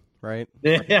season, right?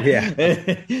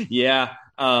 Yeah. Yeah.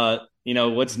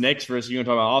 What's next for us? You're going to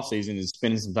talk about off season is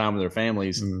spending some time with their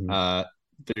families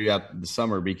throughout the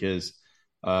summer, because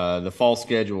the fall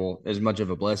schedule, as much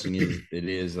of a blessing as it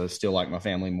is, I still like my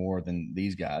family more than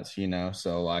these guys,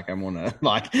 so like I'm gonna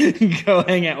like go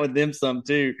hang out with them some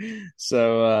too.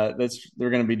 So they're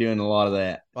gonna be doing a lot of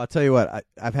that. Well, I'll tell you what,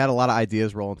 I've had a lot of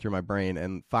ideas rolling through my brain,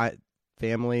 and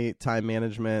family, time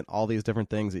management, all these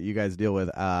different things that you guys deal with.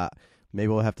 Maybe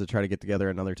we'll have to try to get together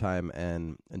another time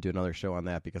and do another show on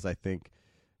that, because I think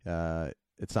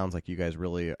it sounds like you guys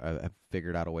really have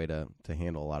figured out a way to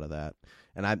handle a lot of that.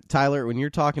 And Tyler, when you're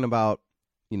talking about,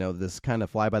 this kind of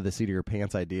fly by the seat of your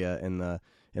pants idea in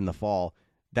the fall,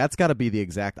 that's got to be the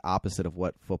exact opposite of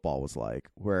what football was like,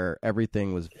 where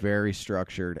everything was very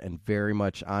structured and very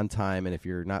much on time. And if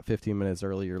you're not 15 minutes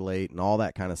early, you're late and all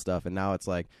that kind of stuff. And now it's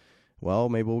like, well,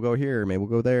 maybe we'll go here, maybe we'll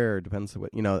go there. It depends on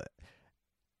what,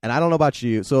 and I don't know about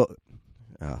you. So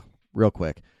real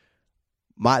quick,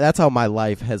 that's how my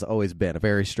life has always been,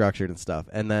 very structured and stuff.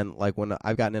 And then like when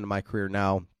I've gotten into my career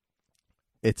now,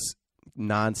 it's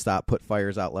nonstop, put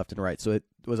fires out left and right. So it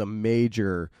was a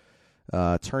major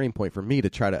turning point for me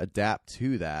to try to adapt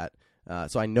to that.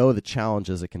 So I know the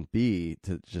challenges it can be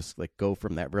to just like go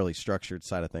from that really structured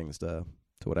side of things to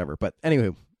whatever. But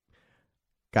anyway,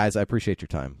 guys, I appreciate your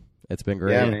time. It's been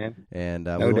great. Yeah, man. And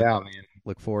no doubt, man.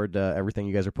 Look forward to everything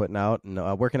you guys are putting out. And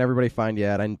where can everybody find you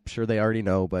at? I'm sure they already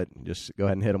know, but just go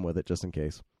ahead and hit them with it just in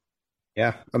case.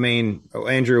 Yeah, I mean,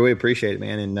 Andrew, we appreciate it,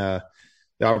 man, and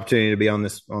the opportunity to be on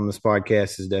this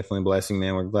podcast is definitely a blessing,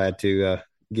 man. We're glad to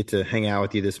get to hang out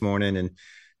with you this morning and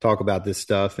talk about this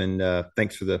stuff. And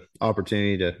thanks for the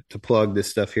opportunity to plug this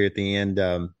stuff here at the end.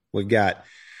 We've got,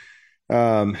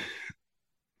 like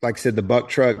I said, the Buck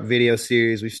Truck video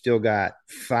series. We've still got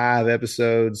 5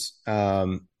 episodes.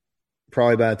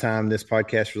 Probably by the time this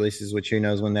podcast releases, which who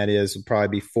knows when that is, will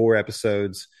probably be 4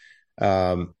 episodes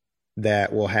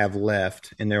that we'll have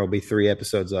left, and there will be 3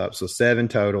 episodes up. So 7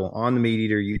 total on the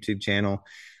MeatEater YouTube channel.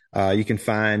 You can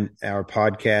find our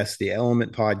podcast, the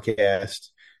Element Podcast,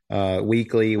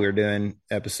 weekly. We're doing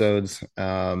episodes,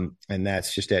 and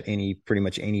that's just at pretty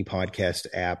much any podcast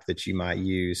app that you might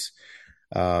use.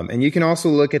 And you can also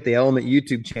look at the Element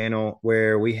YouTube channel,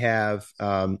 where we have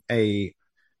a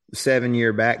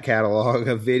 7-year back catalog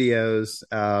of videos,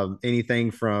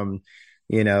 anything from,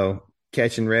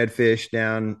 catching redfish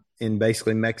down in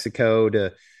basically Mexico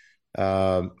to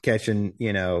catching,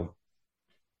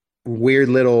 weird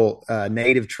little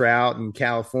native trout in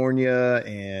California,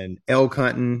 and elk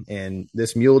hunting, and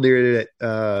this mule deer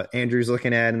that Andrew's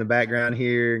looking at in the background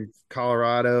here,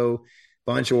 Colorado,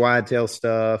 bunch of whitetail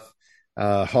stuff.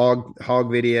 hog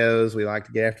videos. We like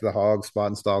to get after the hogs, spot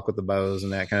and stalk with the bows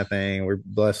and that kind of thing. We're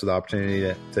blessed with the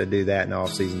opportunity to do that in the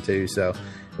off season too. So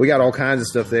we got all kinds of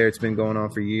stuff there. It's been going on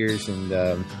for years. And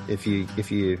if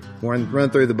you run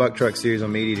through the Buck Truck series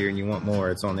on Meat Eater and you want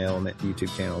more, it's on the Element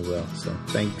YouTube channel as well. So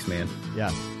thanks, man.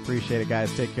 Yes, appreciate it,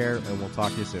 guys. Take care, and we'll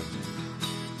talk to you soon.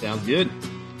 Sounds good.